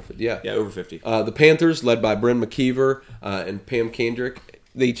 50. Over 50, yeah. Yeah, over 50. The Panthers, led by Bryn McKeever and Pam Kendrick,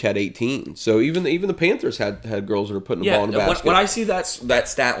 they each had 18. So even the Panthers had girls that are putting the ball in the basket. When I see that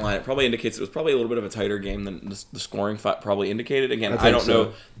stat line, it probably indicates it was probably a little bit of a tighter game than the scoring probably indicated. Again, I don't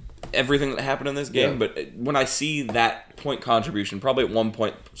know everything that happened in this game, but when I see that point contribution, probably at one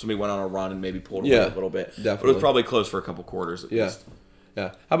point somebody went on a run and maybe pulled away a little bit. Definitely. But it was probably close for a couple quarters at least.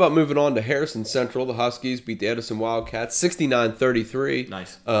 Yeah. How about moving on to Harrison Central? The Huskies beat the Edison Wildcats 69-33.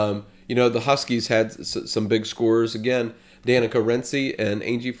 Nice. You know, the Huskies had some big scorers. Again, Danica Renzi and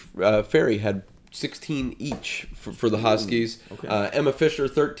Angie Ferry had 16 each for the Huskies. Okay. Emma Fisher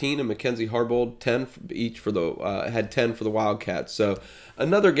 13 and Mackenzie Harbold 10 each for the had 10 for the Wildcats. So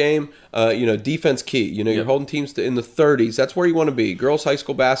another game, defense key. You know, you're holding teams in the 30s. That's where you want to be. Girls high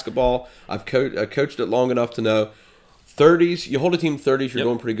school basketball. I've coached it long enough to know. 30s, you hold a team 30s, you're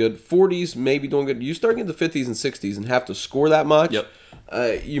doing pretty good. 40s, maybe doing good. You start getting the 50s and 60s and have to score that much,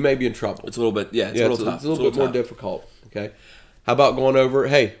 you may be in trouble. It's a little bit, it's a little tough. It's a little bit more difficult. Okay, how about going over?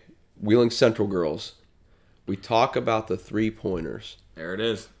 Hey, Wheeling Central girls, we talk about the 3-pointers. There it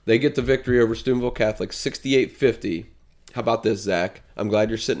is. They get the victory over Steubenville Catholic, 68-50. How about this, Zach? I'm glad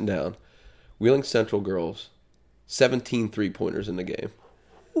you're sitting down. Wheeling Central girls, 17 3-pointers in the game.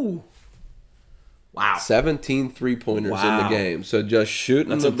 Ooh. Wow. 17 3-pointers in the game. So just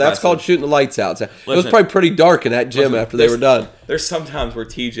shooting. That's called shooting the lights out. It was probably pretty dark in that gym after they were done. There's sometimes where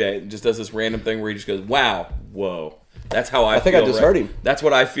TJ just does this random thing where he just goes, wow, whoa. That's how I feel. I think I just heard him. That's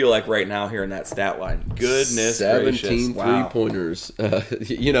what I feel like right now here in that stat line. Goodness 17 gracious. 3-pointers.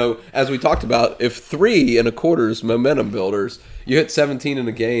 As we talked about, if 3 and a quarter is momentum builders, you hit 17 in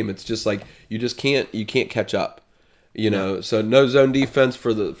a game, it's just like you can't catch up. So no zone defense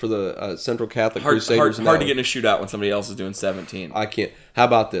for the Central Catholic Crusaders. Hard to get in a shootout when somebody else is doing 17. I can't. How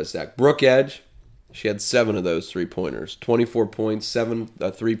about this, Zach? Brooke Edge, she had 7 of those 3-pointers. 24 points, 7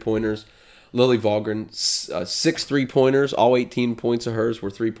 3-pointers. Lily Valgren, 6 3-pointers. All 18 points of hers were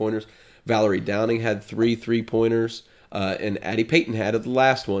 3-pointers. Valerie Downing had 3 3-pointers. And Addie Payton had at the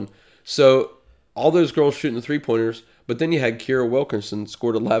last one. So all those girls shooting the 3-pointers. But then you had Kira Wilkinson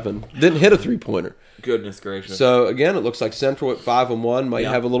scored 11, didn't hit a 3-pointer. Goodness gracious. So again, it looks like Central at 5-1 might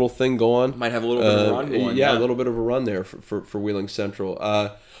have a little thing going. Might have a little bit of a run going. Yeah, a little bit of a run there for Wheeling Central.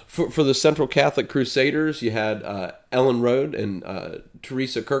 For the Central Catholic Crusaders, you had Ellen Rode and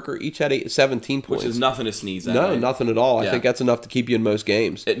Teresa Kirker. Each had 17 points. Which is nothing to sneeze at. No, right? nothing at all. I think that's enough to keep you in most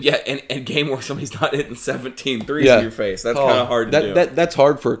games. And game where somebody's not hitting 17 threes in your face. That's kind of hard to do. That's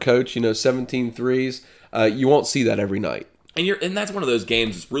hard for a coach, 17 threes. You won't see that every night. And that's one of those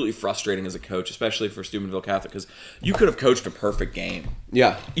games that's really frustrating as a coach, especially for Steubenville Catholic, because you could have coached a perfect game.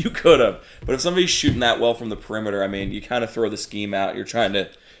 Yeah. You could have. But if somebody's shooting that well from the perimeter, I mean, you kind of throw the scheme out. You're trying to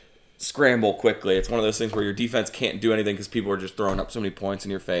scramble quickly. It's one of those things where your defense can't do anything because people are just throwing up so many points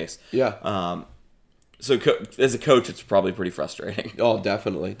in your face. Yeah. So as a coach, it's probably pretty frustrating. Oh,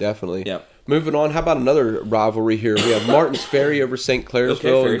 definitely. Yeah. Moving on, how about another rivalry here? We have Martins Ferry over St.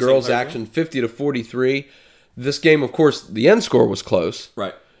 Clairsville in girls action, 50-43. This game, of course, the end score was close.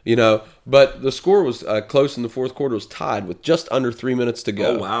 Right. But the score was close in the fourth quarter. It was tied with just under 3 minutes to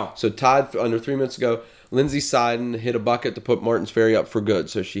go. Oh, wow. So tied under 3 minutes to go. Lindsay Seiden hit a bucket to put Martins Ferry up for good.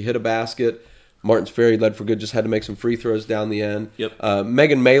 So she hit a basket. Martins Ferry led for good, just had to make some free throws down the end. Yep.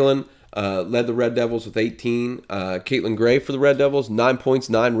 Megan Malin led the Red Devils with 18. Caitlin Gray for the Red Devils, 9 points,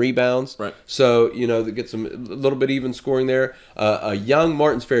 9 rebounds. Right. So, that gets some a little bit even scoring there. A young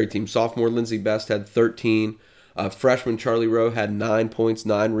Martins Ferry team, sophomore Lindsay Best had 13. Freshman Charlie Rowe had 9 points,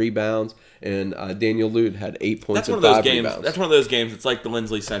 9 rebounds, and Daniel Lude had 8 points and 5 rebounds. That's one of those games. It's like the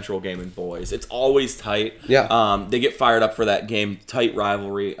Lindsley Central game in boys. It's always tight. Yeah. They get fired up for that game. Tight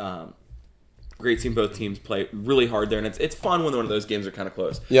rivalry. Great team. Both teams play really hard there, and it's fun when one of those games are kind of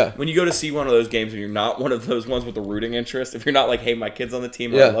close. Yeah. When you go to see one of those games and you're not one of those ones with a rooting interest, if you're not like, hey, my kid's on the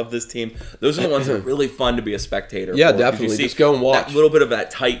team, or I love this team, those are the ones that are really fun to be a spectator. Yeah, for. definitely. Just go and watch. That little bit of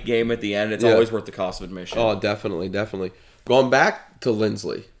that tight game at the end. It's always worth the cost of admission. Oh, definitely. Going back to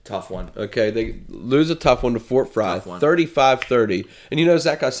Lindsley. Tough one. Okay, they lose a tough one to Fort Fry, 35-30. And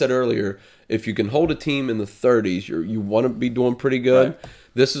Zach, I said earlier, if you can hold a team in the 30s, you want to be doing pretty good. Right.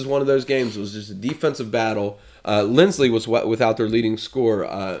 This is one of those games. It was just a defensive battle. Lindsley was without their leading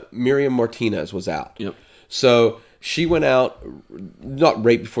scorer. Miriam Martinez was out. Yep. So she went out, not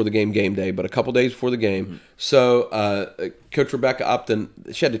right before the game day, but a couple days before the game. Mm-hmm. So Coach Rebecca Upton,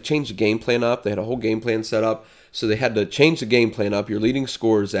 she had to change the game plan up. They had a whole game plan set up. So they had to change the game plan up. Your leading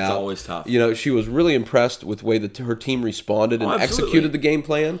scorer's out. It's always tough. She was really impressed with the way that her team responded and executed the game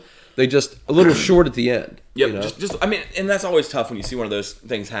plan. They just a little short at the end. Yep. And that's always tough when you see one of those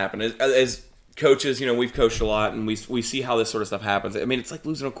things happen. As coaches, we've coached a lot, and we see how this sort of stuff happens. I mean, it's like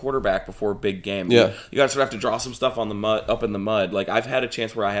losing a quarterback before a big game. Yeah. You got to sort of have to draw some stuff on the mud, up in the mud. Like I've had a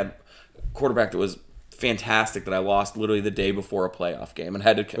chance where I had a quarterback that was fantastic that I lost literally the day before a playoff game and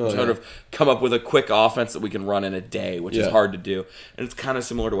had to sort of come up with a quick offense that we can run in a day, which is hard to do. And it's kind of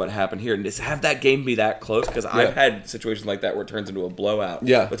similar to what happened here. And just have that game be that close, because I've had situations like that where it turns into a blowout.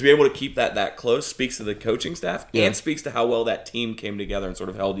 Yeah. But to be able to keep that close speaks to the coaching staff and speaks to how well that team came together and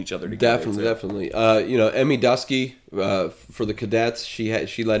sort of held each other together. Definitely. Emmy Dusky for the cadets,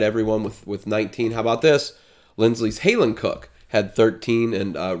 she led everyone with 19. How about this? Lindsley's Halen Cook had 13,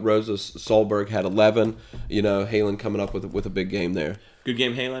 and Rosa Solberg had 11. Halen coming up with a big game there. Good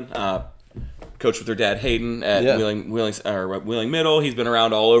game, Halen. Coached with her dad, Hayden, at Wheeling Middle. He's been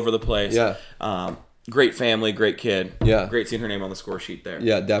around all over the place. Yeah. Great family, great kid. Yeah. Great seeing her name on the score sheet there.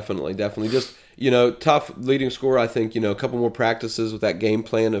 Yeah, definitely. Just, tough leading scorer. I think, a couple more practices with that game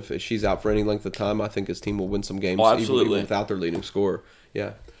plan. If she's out for any length of time, I think his team will win some games even without their leading scorer.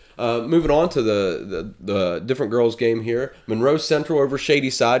 Yeah. Moving on to the different girls game here. Monroe Central over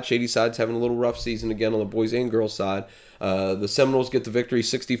Shadyside. Shadyside's having a little rough season again on the boys and girls side. The Seminoles get the victory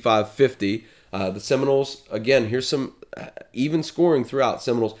 65-50. The Seminoles, again, here's some even scoring throughout.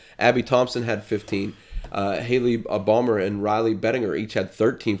 Seminoles, Abby Thompson had 15. Haley Balmer and Riley Bettinger each had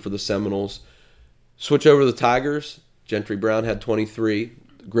 13 for the Seminoles. Switch over to the Tigers. Gentry Brown had 23.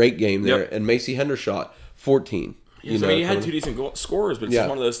 Great game there. Yep. And Macy Hendershot, 14. You had two decent scorers, but it's just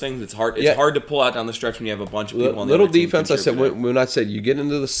one of those things that's hard. It's hard to pull out down the stretch when you have a bunch of people on the little other team defense. I said when I said you get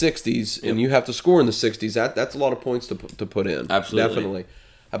into the 60s and you have to score in the 60s, that's a lot of points to put in. Absolutely, definitely.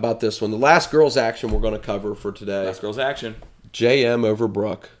 How about this one? The last girls' action we're going to cover for today. Last girls' action. JM over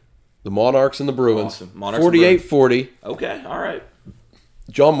Brook, the Monarchs and the Bruins. Awesome. 48-40. Okay, all right.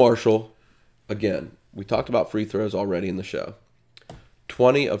 John Marshall, again. We talked about free throws already in the show.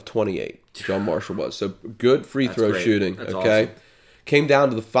 20 of 28. John Marshall was. So good free throw shooting. That's okay. Awesome. Came down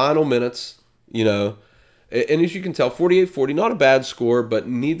to the final minutes, and as you can tell, 48-40, not a bad score, but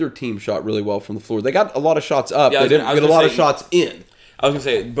neither team shot really well from the floor. They got a lot of shots up. They didn't get a lot of shots in. I was gonna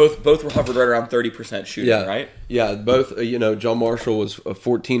say both were hovered right around 30% shooting, right? Yeah, both. John Marshall was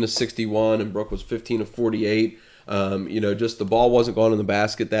 14 of 61, and Brooke was 15 of 48. Just the ball wasn't going in the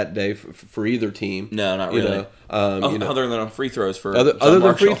basket that day for either team. No, not really. Other than on free throws for other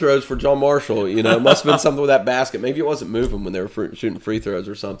than free throws for John Marshall. It must have been something with that basket. Maybe it wasn't moving when they were shooting free throws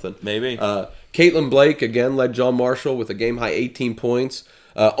or something. Maybe. Caitlin Blake again led John Marshall with a game high 18 points.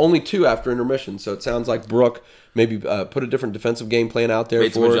 Only 2 after intermission, so it sounds like Brooke maybe put a different defensive game plan out there.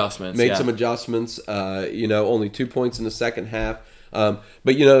 Made some adjustments. Only 2 points in the second half. But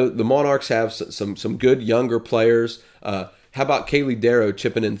the Monarchs have some good younger players. How about Kaylee Darrow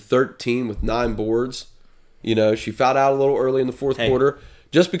chipping in 13 with 9 boards? She fouled out a little early in the fourth quarter.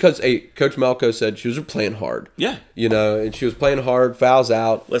 Just because Coach Malco said she was playing hard. Yeah. And she was playing hard, fouls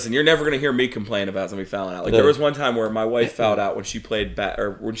out. Listen, you're never going to hear me complain about somebody fouling out. There was one time where my wife fouled out when she played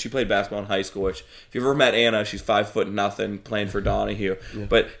basketball in high school, which if you've ever met Anna, she's 5'0", playing for Donahue. Yeah.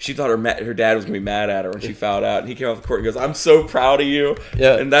 But she thought her dad was going to be mad at her when she fouled out. And he came off the court and goes, "I'm so proud of you."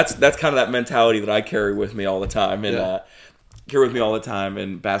 Yeah. And that's kind of that mentality that I carry with me all the time. And carry with me all the time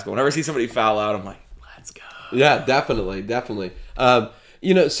in basketball. Whenever I see somebody foul out, I'm like, let's go. Yeah, definitely. How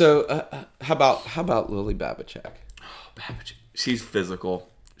about Lily Babicek? Oh, Babicek. She's physical.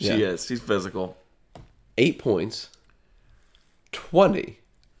 She is. She's physical. 8 points, 20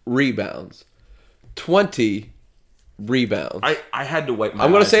 rebounds, 20 rebounds. I had to wipe my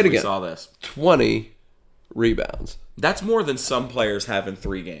I'm going eyes to say it when again. We saw this. 20 rebounds. That's more than some players have in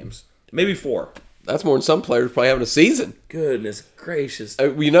 3 games. Maybe 4. That's more than some players probably have in a season. Goodness gracious.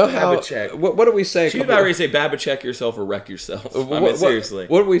 We know how. Babicek. What did we say? She's about ready to say Babicek yourself or wreck yourself. Seriously.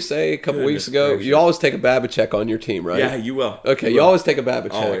 What did we say a couple weeks ago? Gracious. You always take a Babicek on your team, right? Yeah, you will. Okay, you always take a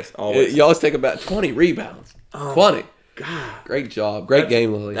Babicek. Always. You always take 20 rebounds. 20. God. Great job. Great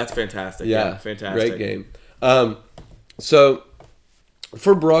game, Lily. That's fantastic. Yeah, fantastic. Great game. So,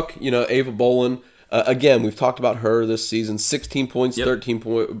 for Brooke, Ava Bolin, again, we've talked about her this season. 16 points, 13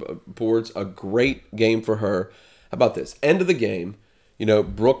 boards. A great game for her. How about this? End of the game,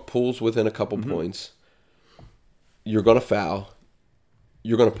 Brooke pulls within a couple points. You're going to foul.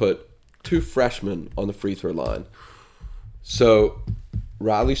 You're going to put 2 freshmen on the free throw line. So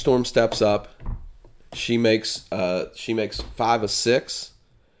Riley Storm steps up. She makes 5 of 6.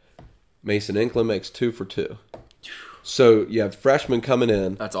 Mason Inkland makes 2 for 2. So you have freshmen coming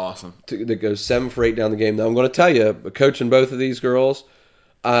in. That's awesome. That goes 7 for 8 down the game. Now I'm going to tell you, coaching both of these girls,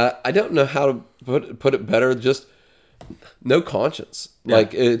 I don't know how to put it better. Just no conscience. Yeah.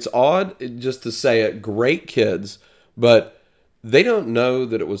 Like, it's odd just to say it. Great kids, but they don't know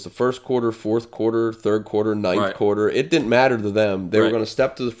that it was the first quarter, fourth quarter, third quarter, ninth quarter. It didn't matter to them. They were going to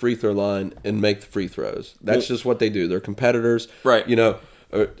step to the free throw line and make the free throws. That's just what they do. They're competitors. Right.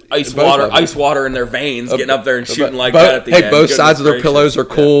 Ice water in their veins, getting up there and shooting that at the end. Hey, both sides of their pillows are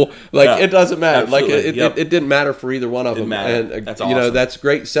cool. Yeah. It doesn't matter. Absolutely. It didn't matter for either one of them. And that's awesome. That's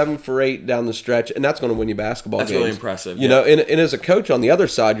great. 7 for 8 down the stretch, and that's going to win you basketball games. That's really impressive. And as a coach on the other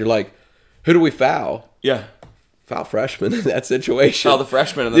side, you're like, who do we foul? Yeah. Foul freshmen in that situation. Foul the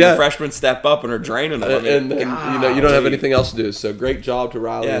freshmen, and then the freshmen step up and are draining them. And you don't have anything else to do. So great job to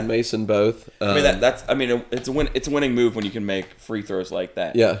Riley and Mason both. It's a winning move when you can make free throws like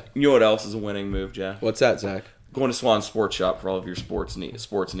that. Yeah. You know what else is a winning move, Jeff? What's that, Zach? Going to Swan Sports Shop for all of your sports needs.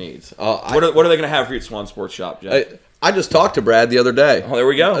 What are they going to have for you at Swan Sports Shop, Jeff? I just talked to Brad the other day. Oh, there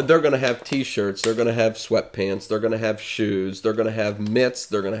we go. They're going to have T-shirts. They're going to have sweatpants. They're going to have shoes. They're going to have mitts.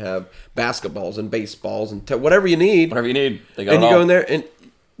 They're going to have basketballs and baseballs and whatever you need. Whatever you need. They got and it you all. go in there, and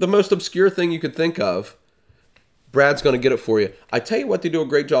the most obscure thing you could think of, Brad's going to get it for you. I tell you what they do a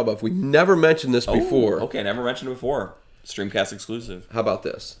great job of. We never mentioned this before. Okay, never mentioned it before. Streamcast exclusive. How about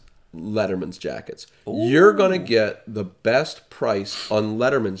this? Letterman's jackets. Ooh. You're going to get the best price on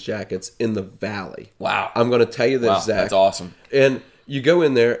Letterman's jackets in the Valley. Wow. I'm going to tell you this, Zach. That's awesome. And you go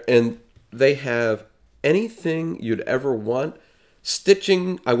in there, and they have anything you'd ever want.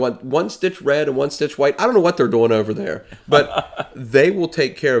 Stitching, I want 1 stitch red and 1 stitch white. I don't know what they're doing over there, but they will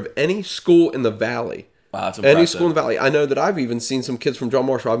take care of any school in the Valley. Wow, that's impressive. Any school in the Valley. I know that I've even seen some kids from John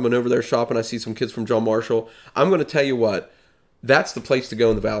Marshall. I've been over there shopping. I see some kids from John Marshall. I'm going to tell you what. That's the place to go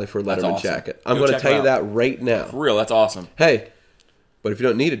in the Valley for a Letterman jacket. I'm going to tell you that right now. For real, that's awesome. Hey, but if you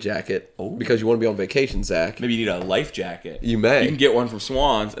don't need a jacket because you want to be on vacation, Zach. Maybe you need a life jacket. You may. You can get one from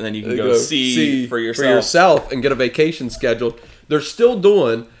Swans, and then you can go see for yourself and get a vacation scheduled. They're still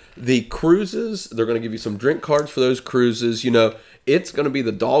doing the cruises. They're going to give you some drink cards for those cruises. It's going to be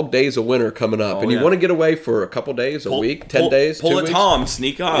the dog days of winter coming up. And you want to get away for a couple days, a week, 10 days, 2 weeks. Pull a Tom,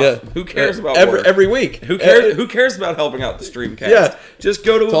 sneak off. Yeah. Who cares about work? Every week. Who cares about helping out the Streamcast? Yeah. Just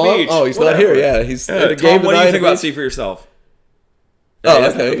go to Tom, a beach. Oh, he's not here. Yeah, he's at a game Tom, what do you think tonight. about See for Yourself? Oh, he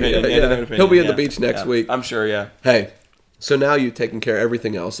doesn't have okay. an opinion. Yeah, He doesn't have an He'll be opinion, at the beach next week. I'm sure, yeah. Hey, so now you've taken care of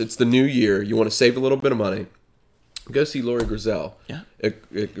everything else. It's the new year. You want to save a little bit of money. Go see Lori Grizel. Yeah.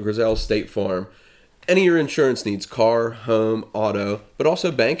 At Grizel State Farm. Any of your insurance needs, car, home, auto, but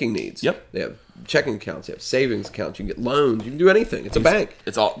also banking needs. Yep. They have checking accounts. They have savings accounts. You can get loans. You can do anything. It's a bank.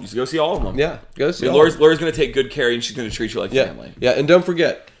 It's all. You go see all of them. Yeah. Go see I mean, all of them. Laura's going to take good care of you, and she's going to treat you like Yeah. family. Yeah, and don't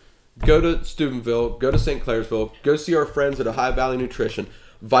forget, go to Steubenville, go to St. Clairsville, go see our friends at Ohio Valley Nutrition.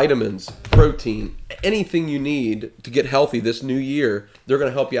 Vitamins, protein, anything you need to get healthy this new year, they're going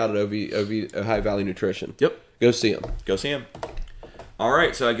to help you out at Ohio Valley Nutrition. Yep. Go see them. Go see him. All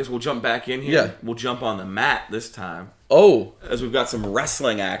right, so I guess we'll jump back in here. Yeah. We'll jump on the mat this time, Oh, as we've got some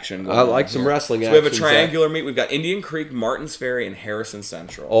wrestling action going I on like some here. wrestling So we have a action, triangular meet. We've got Indian Creek, Martins Ferry, and Harrison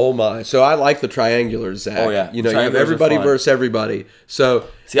Central. oh my. So I like the triangulars, Zach. Oh, yeah. You know, you have Triangulars are everybody fun. versus everybody. So,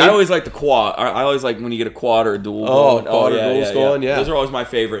 See, I always like the quad. I always like when you get a quad or a dual. Oh, going. quad or duals going, yeah. Those are always my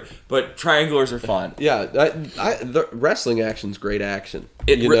favorite. But triangulars are fun. yeah, the wrestling action's great action.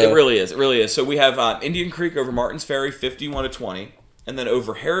 It You know? really is. It really is. So we have Indian Creek over Martins Ferry, 51-20. And then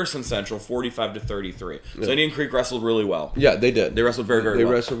over Harrison Central, 45-33. So Indian Creek wrestled really well. Yeah, they did. They wrestled very, very They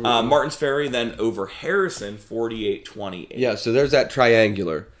well. wrestled really well. Martins Ferry then over Harrison, 48-28. Yeah, so there's that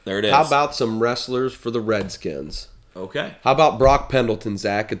triangular. There it is. How about some wrestlers for the Redskins? Okay. How about Brock Pendleton,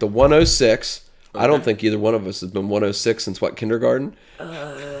 Zach, at the 106? I don't Okay. think either one of us has been 106 since, what, kindergarten?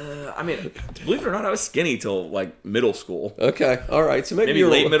 I mean, believe it or not, I was skinny till like middle school. Okay, all right. So maybe, Maybe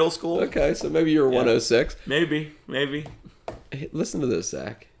you're late middle school. Okay, so maybe you're 106. Maybe. Hey, listen to this,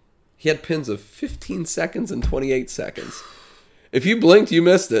 Zach. He had pins of 15 seconds and 28 seconds. If you blinked, you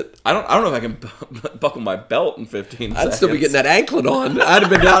missed it. I don't know if I can buckle my belt in 15 I'd seconds. still be getting that anklet on. I'd have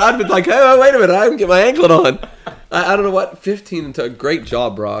been down. I'd been like, hey, wait a minute. I didn't get my anklet on. I don't know what. 15 into great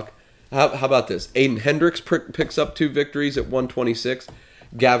job, Brock. How about this? Aiden Hendricks picks up 2 victories at 126.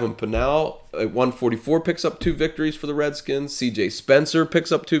 Gavin Pinal at 144 picks up 2 victories for the Redskins. CJ Spencer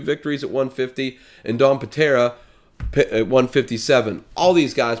picks up 2 victories at 150. And Don Patera at 157. All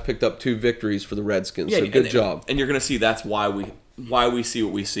these guys picked up 2 victories for the Redskins. So good job. And you're going to see that's why we see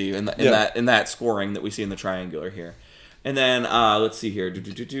what we see in that scoring that we see in the triangular here. And then let's see here.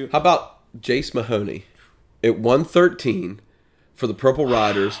 How about Jace Mahoney at 113 for the Purple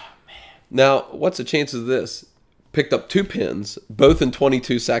Riders? Now, what's the chances of this? Picked up 2 pins, both in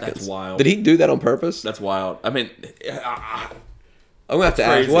 22 seconds. That's wild. Did he do that on purpose? That's wild. I mean, I'm gonna have to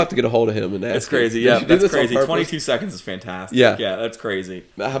ask. We'll have to get a hold of him and ask. that's crazy. Him. Yeah, Did you do that's this on crazy. purpose? 22 seconds is fantastic. Yeah. that's crazy.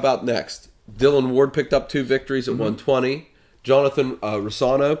 How about next? Dylan Ward picked up 2 victories at 120. Jonathan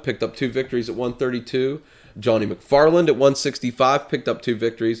Rosano picked up 2 victories at 132. Johnny McFarland at 165 picked up 2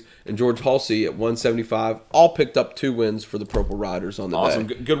 victories, and George Halsey at 175 all picked up 2 wins for the Purple Riders on the Awesome.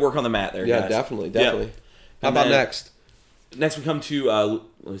 day. Good work on the mat there, Yeah, guys. definitely. Yeah. How And about then- next? Next, we come to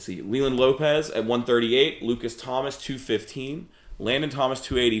let's see, Leland Lopez at 138, Lucas Thomas 215, Landon Thomas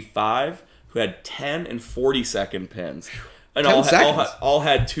 285, who had 10 and 40-second pins, and 10 seconds. all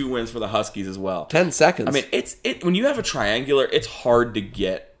had 2 wins for the Huskies as well. 10 seconds. I mean, it's when you have a triangular, it's hard to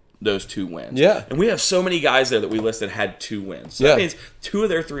get those 2 wins. Yeah. And we have so many guys there that we listed had 2 wins. So Yeah. that means 2 of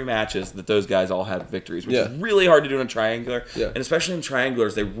their 3 matches that those guys all had victories, which Yeah. is really hard to do in a triangular. Yeah. And especially in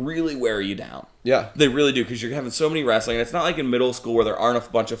triangulars, they really wear you down. Yeah. They really do, because you're having so many wrestling. And it's not like in middle school where there aren't a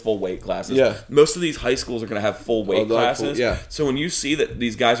bunch of full weight classes. Yeah. Most of these high schools are going to have full weight they'll have classes. full- yeah. So when you see that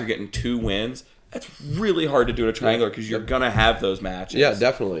these guys are getting 2 wins, that's really hard to do in a triangular because you're going to have those matches. Yeah,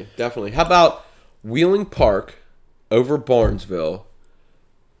 definitely. How about Wheeling Park over Barnesville?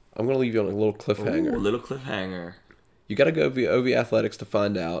 I'm going to leave you on a little cliffhanger. Ooh, a little cliffhanger. You got to go via OV Athletics to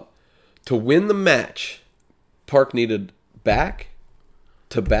find out. To win the match, Park needed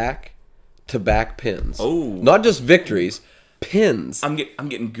back-to-back pins. Oh. Not just victories, pins. I'm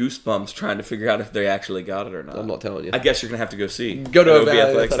getting goosebumps trying to figure out if they actually got it or not. I'm not telling you. I guess you're going to have to go see. Go to at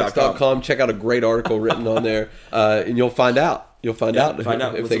OVAthletics.com, check out a great article written on there, and you'll find out. Find out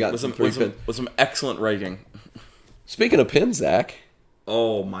if they got with some free pins. with some excellent rating. Speaking of pins, Zach.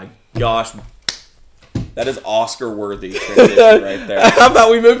 Oh my gosh. That is Oscar worthy transition right there. How about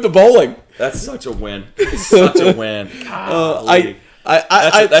we move to bowling? That's such a win. It's such a win. Golly. That's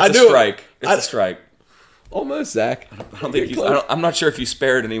a knew it. strike. It's a strike. Almost, Zach. I'm not sure if you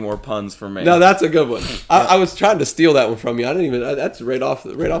spared any more puns for me. No, that's a good one. I was trying to steal that one from you. I didn't even. That's right off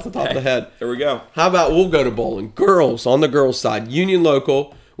the top of the head. There we go. How about we'll go to bowling? Girls on the girls' side. Union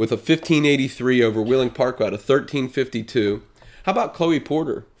Local with a 1583 over Wheeling Park, who had a 1352. How about Chloe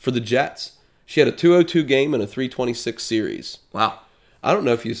Porter for the Jets? She had a 202 game and a 326 series. Wow. I don't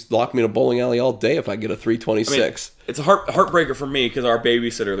know if you lock me in a bowling alley all day if I get a 326. I mean, it's a heartbreaker for me because our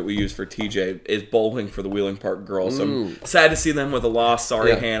babysitter that we use for TJ is bowling for the Wheeling Park girls. So I'm sad to see them with a loss.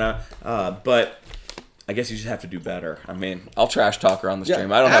 Sorry, Hannah. But I guess you just have to do better. I mean, I'll trash talk her on the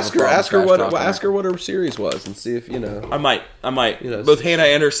stream. I don't have a problem. Ask her what her series was and see if I might. Both Hannah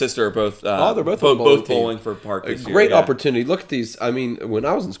and her sister are both. They're both bowling for Park this year. Great opportunity. Look at these. I mean, when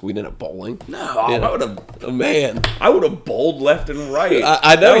I was in school, we didn't have bowling. No, I would have. Oh, man, I would have bowled left and right.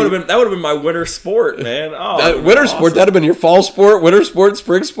 I know that would have been my winter sport, man. Winter sport. That'd have been your fall sport, winter sport,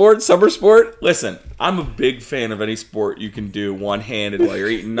 spring sport, summer sport. Listen, I'm a big fan of any sport you can do one-handed while you're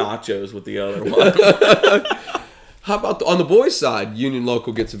eating nachos with the other one. How about on the boys' side? Union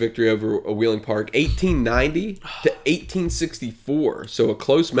Local gets a victory over Wheeling Park, 1890 to 1864. So a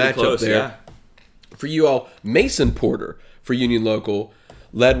close matchup there. Yeah. For you all, Mason Porter for Union Local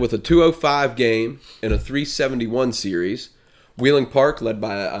led with a 205 game in a 371 series. Wheeling Park led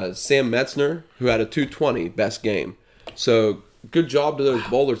by Sam Metzner, who had a 220 best game. So good job to those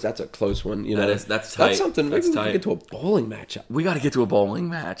bowlers. That's a close one. That's tight. That's something. Maybe we can get to a bowling matchup. We got to get to a bowling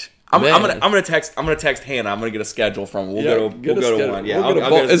match. I'm gonna text Hannah. I'm gonna get a schedule from. We'll go to one.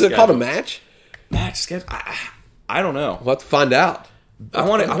 Yeah, is it called a match? Match schedule? I don't know. We'll have to find out. I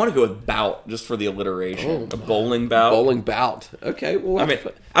want to go with bout just for the alliteration. A bowling bout. Bowling bout. Okay. Well, I mean,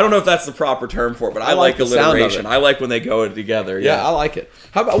 I don't know if that's the proper term for it, but I like alliteration. I like when they go together. Yeah, I like it.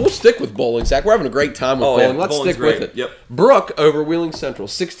 How about we'll stick with bowling, Zach? We're having a great time with bowling. Let's stick with it. Yep. Brooke over Wheeling Central,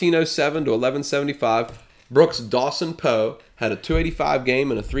 1607 to 1175. Brooke's Dawson Poe had a 285 game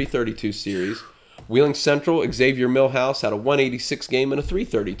and a 332 series. Wheeling Central, Xavier Millhouse had a 186 game and a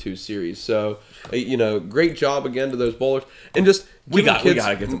 332 series. So, great job again to those bowlers. And just we got to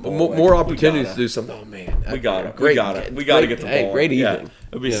get the ball more opportunities to do something. Oh, man. We got to get the ball. Great evening. Yeah,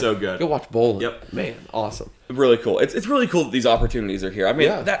 it'd be so good. Go watch bowling. Yep. Man, awesome. Really cool. It's really cool that these opportunities are here. I mean,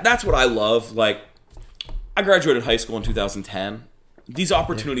 that's what I love. Like, I graduated high school in 2010. These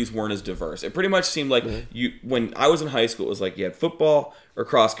opportunities weren't as diverse. It pretty much seemed like when I was in high school, it was like you had football or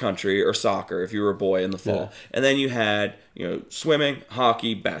cross country or soccer if you were a boy in the fall. And then you had, swimming,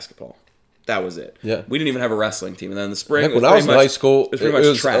 hockey, basketball. That was it. Yeah. We didn't even have a wrestling team. And then in the spring, when I was in high school, it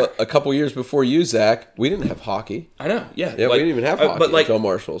was track. A couple years before you, Zach, we didn't have hockey. I know, yeah. Yeah, we didn't even have hockey at Joe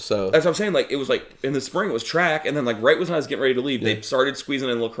Marshall. So that's what I'm saying. Like, it was like in the spring, it was track. And then right when I was getting ready to leave, they started squeezing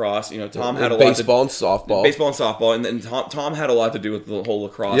in lacrosse. Tom had a lot baseball and softball. Baseball and softball. And then Tom had a lot to do with the whole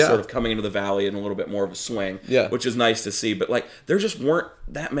lacrosse sort of coming into the valley and a little bit more of a swing, which is nice to see. But there just weren't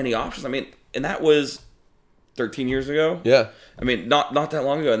that many options. I mean, and that was 13 years ago. Yeah. I mean, not that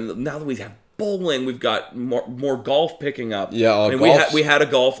long ago. And now that we have bowling, we've got more golf picking up. Yeah, I mean, we had a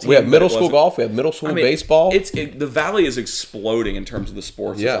golf team. We have middle school golf. We have middle school baseball. The valley is exploding in terms of the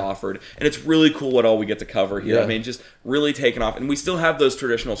sports that's offered, and it's really cool what all we get to cover here. Yeah. I mean, just really taking off, and we still have those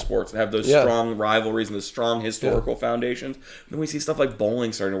traditional sports that have those strong rivalries and those strong historical foundations. Then we see stuff like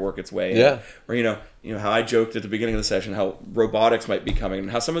bowling starting to work its way. Yeah, or how I joked at the beginning of the session how robotics might be coming,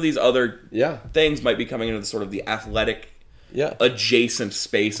 and how some of these other things might be coming into the sort of the athletic. Adjacent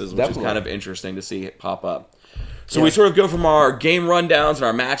spaces, which is kind of interesting to see it pop up. So we sort of go from our game rundowns and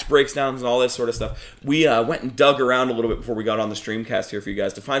our match breakdowns and all this sort of stuff. We went and dug around a little bit before we got on the streamcast here for you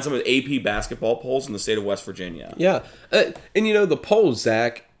guys to find some of the AP basketball polls in the state of West Virginia. Yeah, and the polls,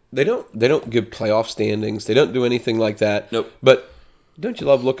 Zach, they don't give playoff standings. They don't do anything like that. Nope. But don't you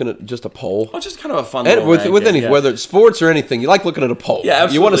love looking at just a poll? Well, it's just kind of a fun little with anything, whether it's sports or anything, you like looking at a poll. Yeah,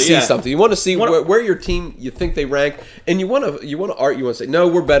 absolutely. You want to see something. You want to see where your team you think they rank, and you want to say, no,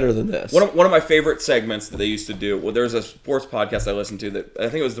 we're better than this. One of my favorite segments that they used to do. Well, there was a sports podcast I listened to that I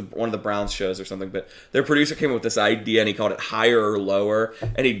think it was one of the Browns shows or something. But their producer came up with this idea, and he called it higher or lower.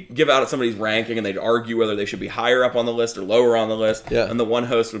 And he'd give out somebody's ranking, and they'd argue whether they should be higher up on the list or lower on the list. Yeah. And the one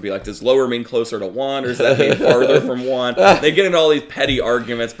host would be like, does lower mean closer to 1, or does that mean farther from 1? They get into all these petty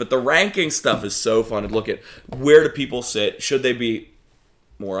arguments. But the ranking stuff is so fun to look at. Where do people sit? Should they be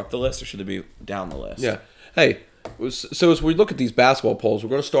more up the list or should they be down the list? Yeah. Hey, so as we look at these basketball polls, we're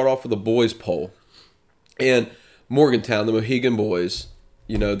going to start off with the boys poll. And Morgantown, the Mohegan boys,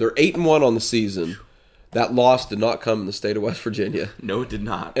 they're 8-1 on the season. That loss did not come in the state of West Virginia. No, it did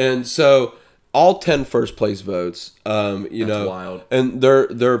not. And so all 10 first place votes. That's wild. And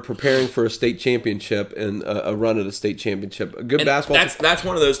they're preparing for a state championship and a run at a state championship. A good basketball. That's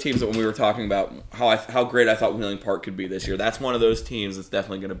one of those teams that when we were talking about how great I thought Wheeling Park could be this year. That's one of those teams that's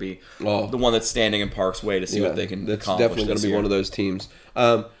definitely going to be the one that's standing in Park's way to see what they can accomplish. That's definitely going to be one of those getting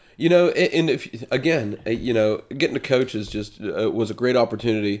to coach is just was a great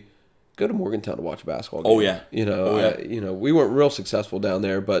opportunity. Go to Morgantown to watch a basketball game. Oh yeah. We weren't real successful down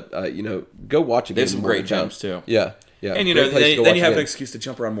there, but go watch a game. They have some great jumps too. Yeah. Yeah, And then you have an excuse to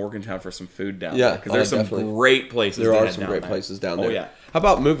jump around Morgantown for some food down there because there's some great places. There are some great places down there. Oh yeah. How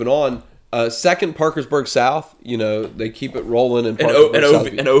about moving on? Second, Parkersburg South. They keep it rolling in Parkersburg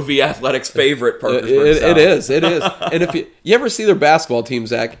South. An OV Athletics favorite, Parkersburg South. It is. And if you ever see their basketball team,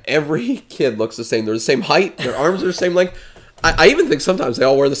 Zach, every kid looks the same. They're the same height. Their arms are the same length. I even think sometimes they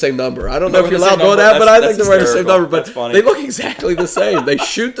all wear the same number. I don't know if you're allowed doing that, but I think they wear the same number. But they look exactly the same. They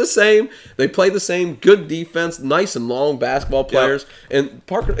shoot the same. They play the same. Good defense. Nice and long basketball players. Yep. And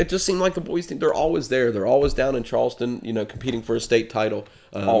Parker, it just seemed like the boys team, they're always there. They're always down in Charleston, competing for a state title.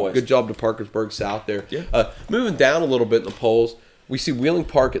 Always. Good job to Parkersburg South there. Yeah. Moving down a little bit in the polls, we see Wheeling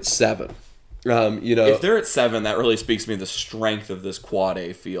Park at 7. If they're at 7, that really speaks to me the strength of this Quad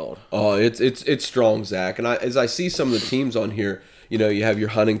A field. Oh, it's strong, Zach. And as I see some of the teams on here, you have your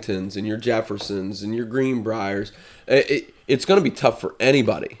Huntingtons and your Jeffersons and your Greenbriers. It's going to be tough for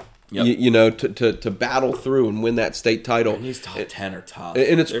anybody. Yep. To battle through and win that state title. And these top 10 are tough.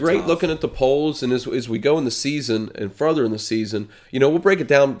 And it's great looking at the polls. And as we go in the season and further in the season, we'll break it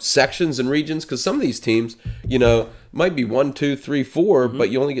down sections and regions because some of these teams, might be 1, 2, 3, 4, but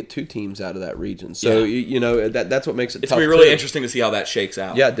you only get 2 teams out of that region. So that's what makes it. It's gonna be really interesting to see how that shakes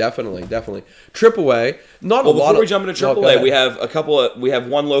out. Yeah, definitely. AAA. Before we jump into AAA, we have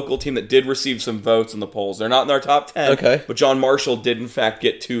one local team that did receive some votes in the polls. They're not in our top 10. Okay. But John Marshall did in fact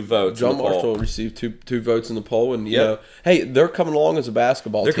get 2 votes. John Marshall received two votes in the poll, and hey, they're coming along as a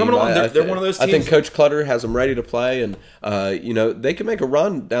basketball team. They're coming along. They're one of those teams. I think Coach Clutter has them ready to play, and they can make a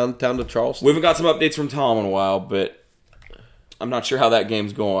run down to Charleston. We haven't got some updates from Tom in a while, but I'm not sure how that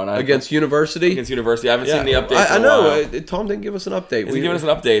game's going. Against University? Against University. I haven't seen the updates I know. Tom didn't give us an update. He's giving us an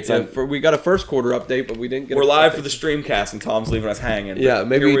update. We got a first quarter update, but we didn't get We're live for the Streamcast, and Tom's leaving us hanging. Yeah,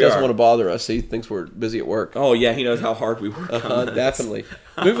 maybe he doesn't want to bother us. He thinks we're busy at work. Oh, yeah. He knows how hard we work on this. Definitely.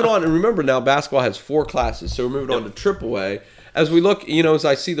 Moving on, and remember now, basketball has 4 classes, so we're moving on to AAA. As we look, as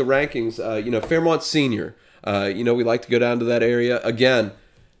I see the rankings, Fairmont Senior, we like to go down to that area. Again,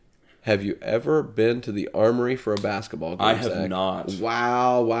 have you ever been to the Armory for a basketball game, I have Zach? not.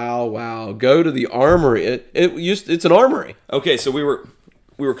 Wow. Go to the Armory. It's an armory. Okay, so we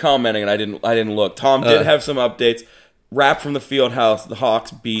were commenting, and I didn't look. Tom did have some updates. Wrap from the field house, the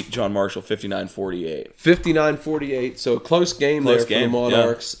Hawks beat John Marshall 59-48. 59-48, so a close game for the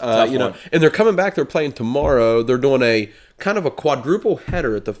Monarchs. Yeah. And they're coming back. They're playing tomorrow. They're doing a kind of a quadruple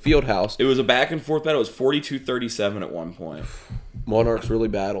header at the field house. It was a back and forth battle. It was 42-37 at one point. Monarchs really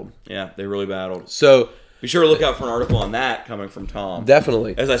battled. Yeah, they really battled. So be sure to look out for an article on that coming from Tom.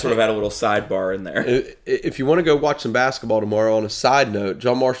 Definitely. As I sort of had a little sidebar in there. If you want to go watch some basketball tomorrow, on a side note,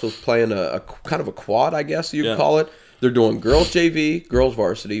 John Marshall's playing a kind of a quad, I guess you'd call it. They're doing girls JV, girls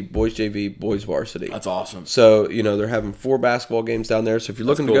varsity, boys JV, boys varsity. That's awesome. So, they're having 4 basketball games down there. So if you're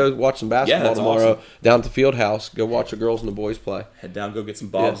looking to go watch some basketball tomorrow, down at the field house, go watch the girls and the boys play. Head down, go get some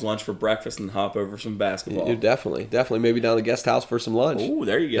Bob's lunch for breakfast, and hop over some basketball. You definitely. Maybe down to the guest house for some lunch. Ooh,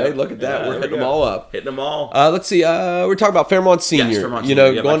 there you go. Hey, look at that. We're hitting them all up. Hitting them all. Let's see. We're talking about Fairmont Senior. Yes, Fairmont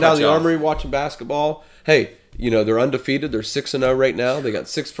Senior. Going down to the Armory, watching basketball. Hey, they're undefeated. They're 6-0 right now. They got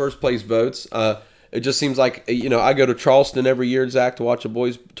 6 first-place votes. It just seems like, I go to Charleston every year, Zach, to watch a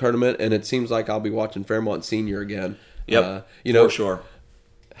boys tournament, and it seems like I'll be watching Fairmont Senior again. Yep, for sure.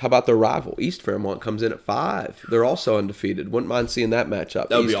 How about their rival? East Fairmont comes in at 5. They're also undefeated. Wouldn't mind seeing that matchup.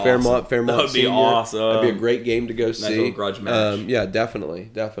 That would be awesome. Fairmont that would be Senior. awesome. That'd be a great game to go see. Nice little grudge match. Yeah,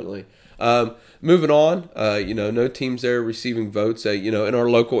 definitely. Moving on, no teams there receiving votes, in our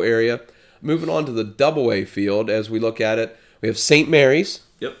local area. Moving on to the AA field, as we look at it, we have St. Mary's.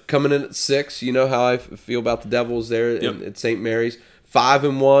 Yep. Coming in at 6. You know how I feel about the Devils there at St. Mary's.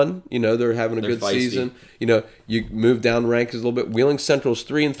 5-1. They're having a good feisty season. You move down the rankings a little bit. Wheeling Central's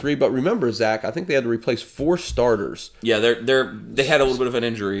 3-3. But remember, Zach, I think they had to replace 4 starters. Yeah, they had a little bit of an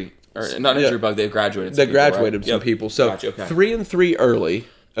injury, or not an injury bug. They graduated. Some people. So gotcha, okay. 3-3 early.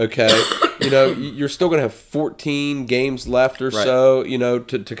 Okay, you're still going to have 14 games left or so,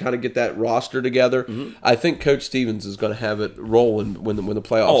 to kind of get that roster together. Mm-hmm. I think Coach Stevens is going to have it rolling when the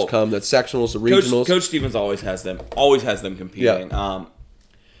playoffs come. That sectionals, the regionals. Coach Stevens always has them competing.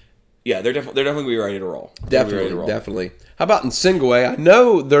 Yeah, they're definitely going to be ready to roll. Definitely. How about in single A? I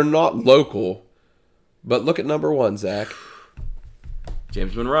know they're not local, but look at number 1, Zach.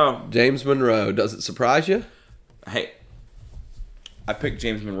 James Monroe. Does it surprise you? Hey, I picked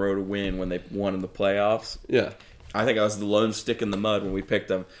James Monroe to win when they won in the playoffs. Yeah. I think I was the lone stick in the mud when we picked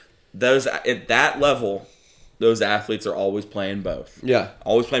them. Those at that level, those athletes are always playing both. Yeah.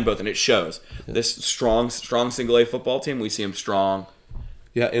 Always playing both, and it shows. Yeah. This strong single A football team, we see them strong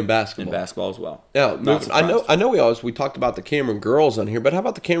Yeah, in basketball. In basketball as well. Yeah, I know we talked about the Cameron girls on here, but how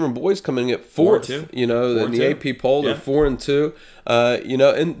about the Cameron boys coming in at fourth? 4-2. You know, in the AP poll, they're 4-2. You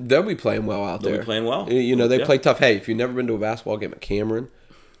know, and they'll be playing well out there. They'll be playing well. You know, they play tough. Hey, if you've never been to a basketball game at Cameron,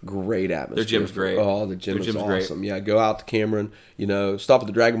 great atmosphere. Their gym's great. Oh, the gym is awesome. Great. Yeah, go out to Cameron. You know, stop at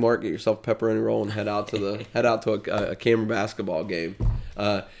the Dragon Mart, get yourself a pepperoni roll, and head out to a Cameron basketball game.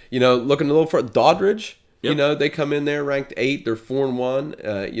 You know, looking a little for Doddridge. Yep. You know, they come in there ranked 8th. They're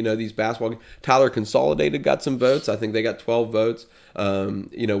 4-1. You know, these basketball. Tyler Consolidated got some votes. I think they got 12 votes.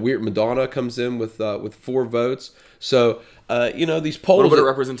 You know, Weird Madonna comes in with 4 votes. So, you know, these polls. A little bit of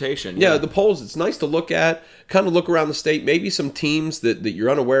representation. Yeah, the polls. It's nice to look at. Kind of look around the state. Maybe some teams that you're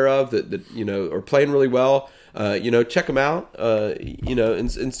unaware of that you know are playing really well. You know, check them out. You know,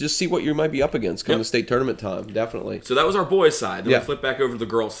 and just see what you might be up against come the state tournament time. Definitely. So that was our boys' side. Then we flip back over to the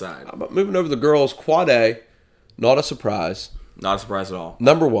girls' side. How about moving over to the girls? Quad A, not a surprise. Not a surprise at all.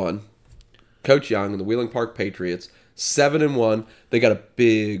 Number 1, Coach Young and the Wheeling Park Patriots, 7-1. They got a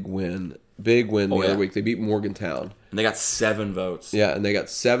big win the other week. They beat Morgantown. And they got 7 votes. Yeah, and they got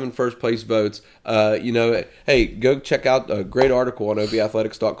 7 first-place votes. You know, hey, go check out a great article on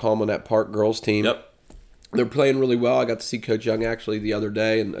ovathletics.com on that Park girls team. Yep. They're playing really well. I got to see Coach Young actually the other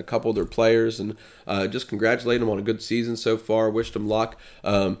day and a couple of their players, and just congratulate them on a good season so far. Wished them luck.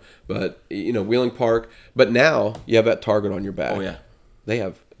 But, you know, Wheeling Park. But now you have that target on your back. Oh, yeah. They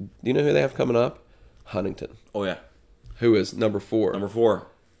have, do you know who they have coming up? Huntington. Oh, yeah. Who is number 4? Number 4.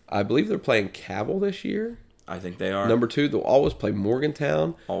 I believe they're playing Cabell this year. I think they are. Number 2, they'll always play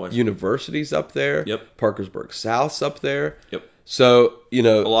Morgantown. Always. University's up there. Yep. Parkersburg South's up there. Yep. So, you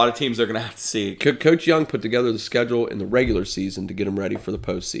know, a lot of teams they're going to have to see. Coach Young put together the schedule in the regular season to get them ready for the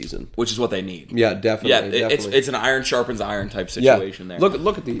postseason, which is what they need. Yeah, definitely. Yeah, it's an iron sharpens iron type situation there.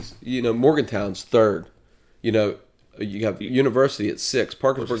 Look at these. You know, Morgantown's 3rd. You know, you have University at 6,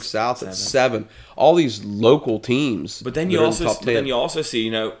 Parkersburg South at 7. All these local teams. But then you also see,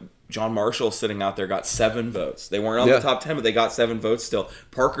 you know, John Marshall sitting out there got 7 votes. They weren't on the top 10, but they got 7 votes still.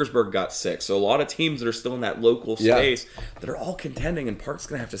 Parkersburg got 6. So a lot of teams that are still in that local space that are all contending, and Park's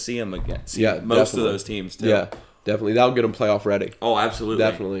going to have to see them again. Most of those teams, too. Yeah, definitely. That'll get them playoff ready. Oh, absolutely.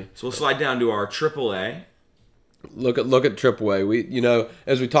 Definitely. So we'll slide down to our AAA. Look at AAA. We, you know,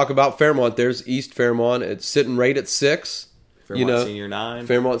 as we talk about Fairmont, there's East Fairmont. It's sitting right at 6. Fairmont Senior 9.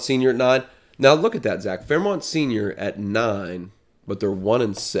 Fairmont Senior at 9. Now look at that, Zach. Fairmont Senior at 9. But they're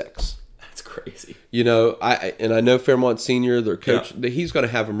 1-6. That's crazy. You know, I know Fairmont Senior, their coach, he's going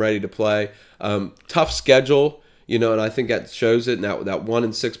to have them ready to play. Tough schedule, you know, and I think that shows it. Now that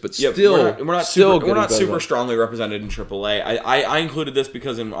 1-6, but still, we're not super strongly represented in AAA. I included this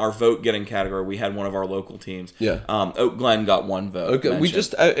because in our vote getting category, we had one of our local teams. Yeah, Oak Glen got 1 vote. Okay, we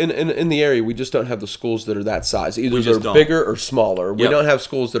just in the area, we just don't have the schools that are that size. Either they're bigger or smaller. We don't have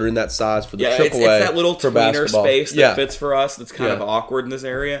schools that are in that size for the AAA. It's that little tweener space that fits for us. That's kind of awkward in this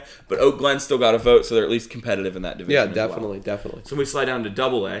area. But Oak Glen still got a vote, so they're at least competitive in that division. Yeah, definitely. So we slide down to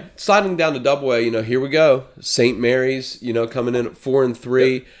AA. Sliding down to AA, you know, here we go. St. Mary's, you know, coming in at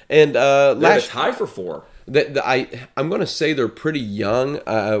 4-3, and last tie for 4. I'm going to say they're pretty young.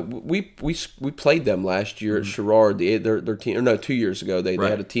 We played them last year at Sherrard. Their team, or no, 2 years ago they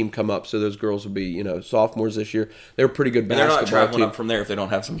had a team come up. So those girls would be, you know, sophomores this year. They were pretty good basketball. They're not traveling up from there if they don't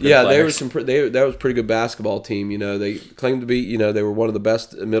have some. Good players. That was a pretty good basketball team. You know, they claimed to be, you know, they were one of the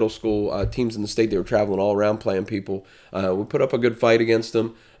best middle school teams in the state. They were traveling all around playing people. We put up a good fight against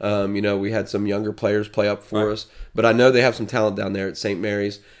them. You know, we had some younger players play up for us, but I know they have some talent down there at St.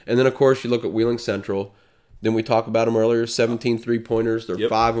 Mary's. And then of course you look at Wheeling Central. Then we talked about them earlier. 17 3-pointers. They're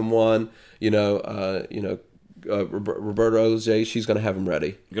 5-1. You know, Roberta Oze, she's going to have them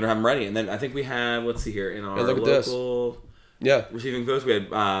ready. Going to have them ready. And then I think we have, let's see here, in our look local receiving votes, we had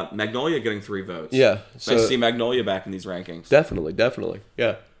Magnolia getting 3 votes. Yeah. So, nice to see Magnolia back in these rankings. Definitely.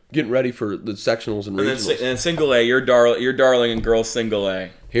 Yeah. Getting ready for the sectionals and regionals. And then single A, your darling in girls single A.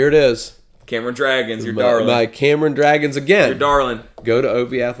 Here it is. Cameron Dragons, your darling. My Cameron Dragons again. Your darling. Go to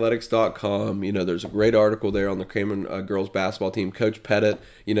ovathletics.com. You know, there's a great article there on the Cameron girls basketball team. Coach Pettit,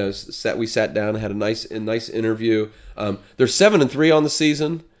 you know, we sat down and had a nice interview. They're 7-3 on the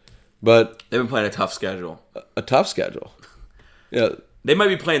season, but they've been playing a tough schedule. A tough schedule. Yeah. They might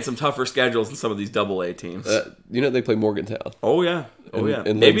be playing some tougher schedules than some of these AA teams. You know, they play Morgantown. Oh, yeah.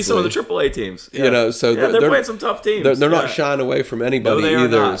 Maybe some of the AAA teams. Yeah. You know, so they're playing some tough teams. They're not shying away from anybody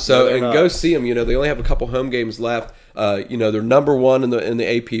either. Not. So go see them. You know, they only have a couple home games left. You know, they're number 1 in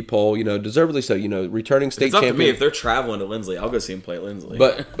the AP poll. You know, deservedly so. You know, returning state champion. It's up to me if they're traveling to Lindsley. I'll go see them play at Lindsley.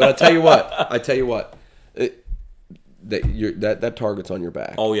 But I tell you what, that target's on your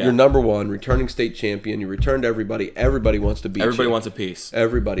back. Oh, yeah. You're number one, returning state champion. You returned everybody. Everybody wants to beat you. Everybody wants a piece.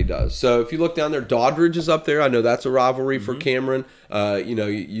 Everybody does. So if you look down there, Doddridge is up there. I know that's a rivalry for Cameron.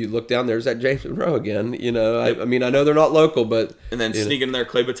 You look down, there's that James Monroe again. I mean, I know they're not local, but... And then sneaking in there,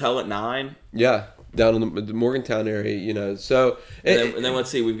 Clay Battelle at 9. Yeah. Down in the Morgantown area, so... And then let's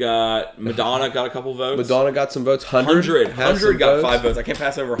see, we've got Madonna got a couple votes. Madonna got some votes. 100 got 5 votes. I can't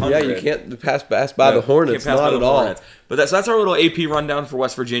pass over 100. Yeah, you can't pass by the Hornets, not at all. Hornets. But that's our little AP rundown for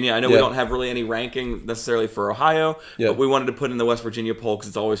West Virginia. I know we don't have really any ranking necessarily for Ohio, but we wanted to put in the West Virginia poll because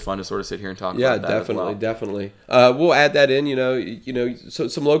it's always fun to sort of sit here and talk about that. Yeah, definitely. We'll add that in, so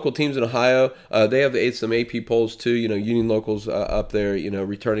some local teams in Ohio, they have some AP polls too, Union Locals up there,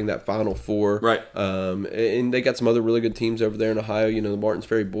 returning that Final Four. Right. And they got some other really good teams over there in Ohio. The Martins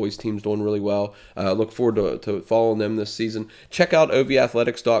Ferry boys team's doing really well. Look forward to following them this season. Check out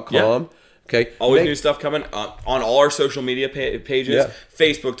ovathletics.com. Yeah. Okay. Always new stuff coming on all our social media pages,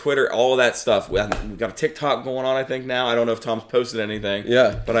 Facebook, Twitter, all of that stuff. We've got a TikTok going on, I think, now. I don't know if Tom's posted anything.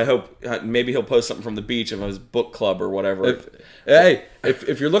 Yeah. But I hope maybe he'll post something from the beach of his book club or whatever.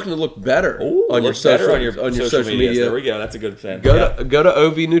 If you're looking to look better on your social media, there we go. That's a good thing. Go to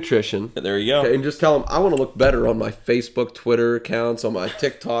OV Nutrition. There you go. Okay, and just tell them I want to look better on my Facebook, Twitter accounts, on my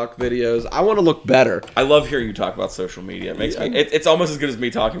TikTok videos. I want to look better. I love hearing you talk about social media. It makes me. It's almost as good as me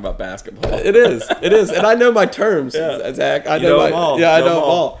talking about basketball. It is, and I know my terms, Zach. I know them all. Yeah, I know them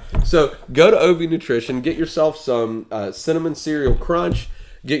all. So go to OV Nutrition. Get yourself some cinnamon cereal crunch.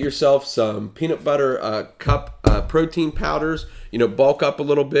 Get yourself some peanut butter cup protein powders. Bulk up a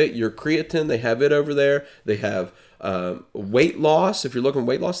little bit. Your creatine, they have it over there. They have weight loss. If you're looking at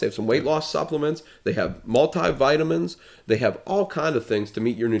weight loss, they have some weight loss supplements. They have multivitamins. They have all kind of things to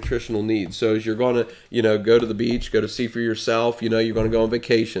meet your nutritional needs. So as you're going to, go to the beach, go to see for yourself, you're going to go on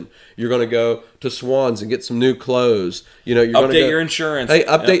vacation. You're going to go to Swans and get some new clothes. You're going to update your insurance. Hey,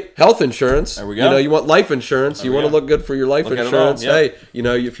 update health insurance. There we go. You want life insurance. You want to look good for your life insurance. Hey,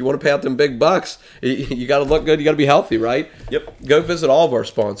 if you want to pay out them big bucks, you got to look good. You got to be healthy, right? Yep. Go visit all of our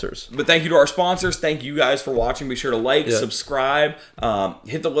sponsors. But thank you to our sponsors. Thank you guys for watching. Be sure to like, subscribe,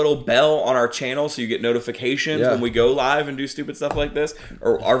 hit the little bell on our channel so you get notifications when we go live and do stupid stuff like this.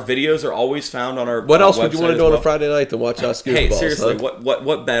 Or our videos are always found on our What else would you want to do on a Friday night than watch us goofballs? Hey, seriously,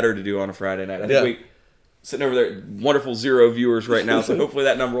 what better to do on a Friday night? I think we sitting over there, wonderful 0 viewers right now, so hopefully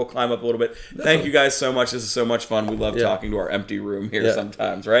that number will climb up a little bit. Thank you guys so much. This is so much fun. We love talking to our empty room here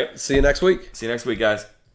sometimes, right? See you next week. See you next week, guys.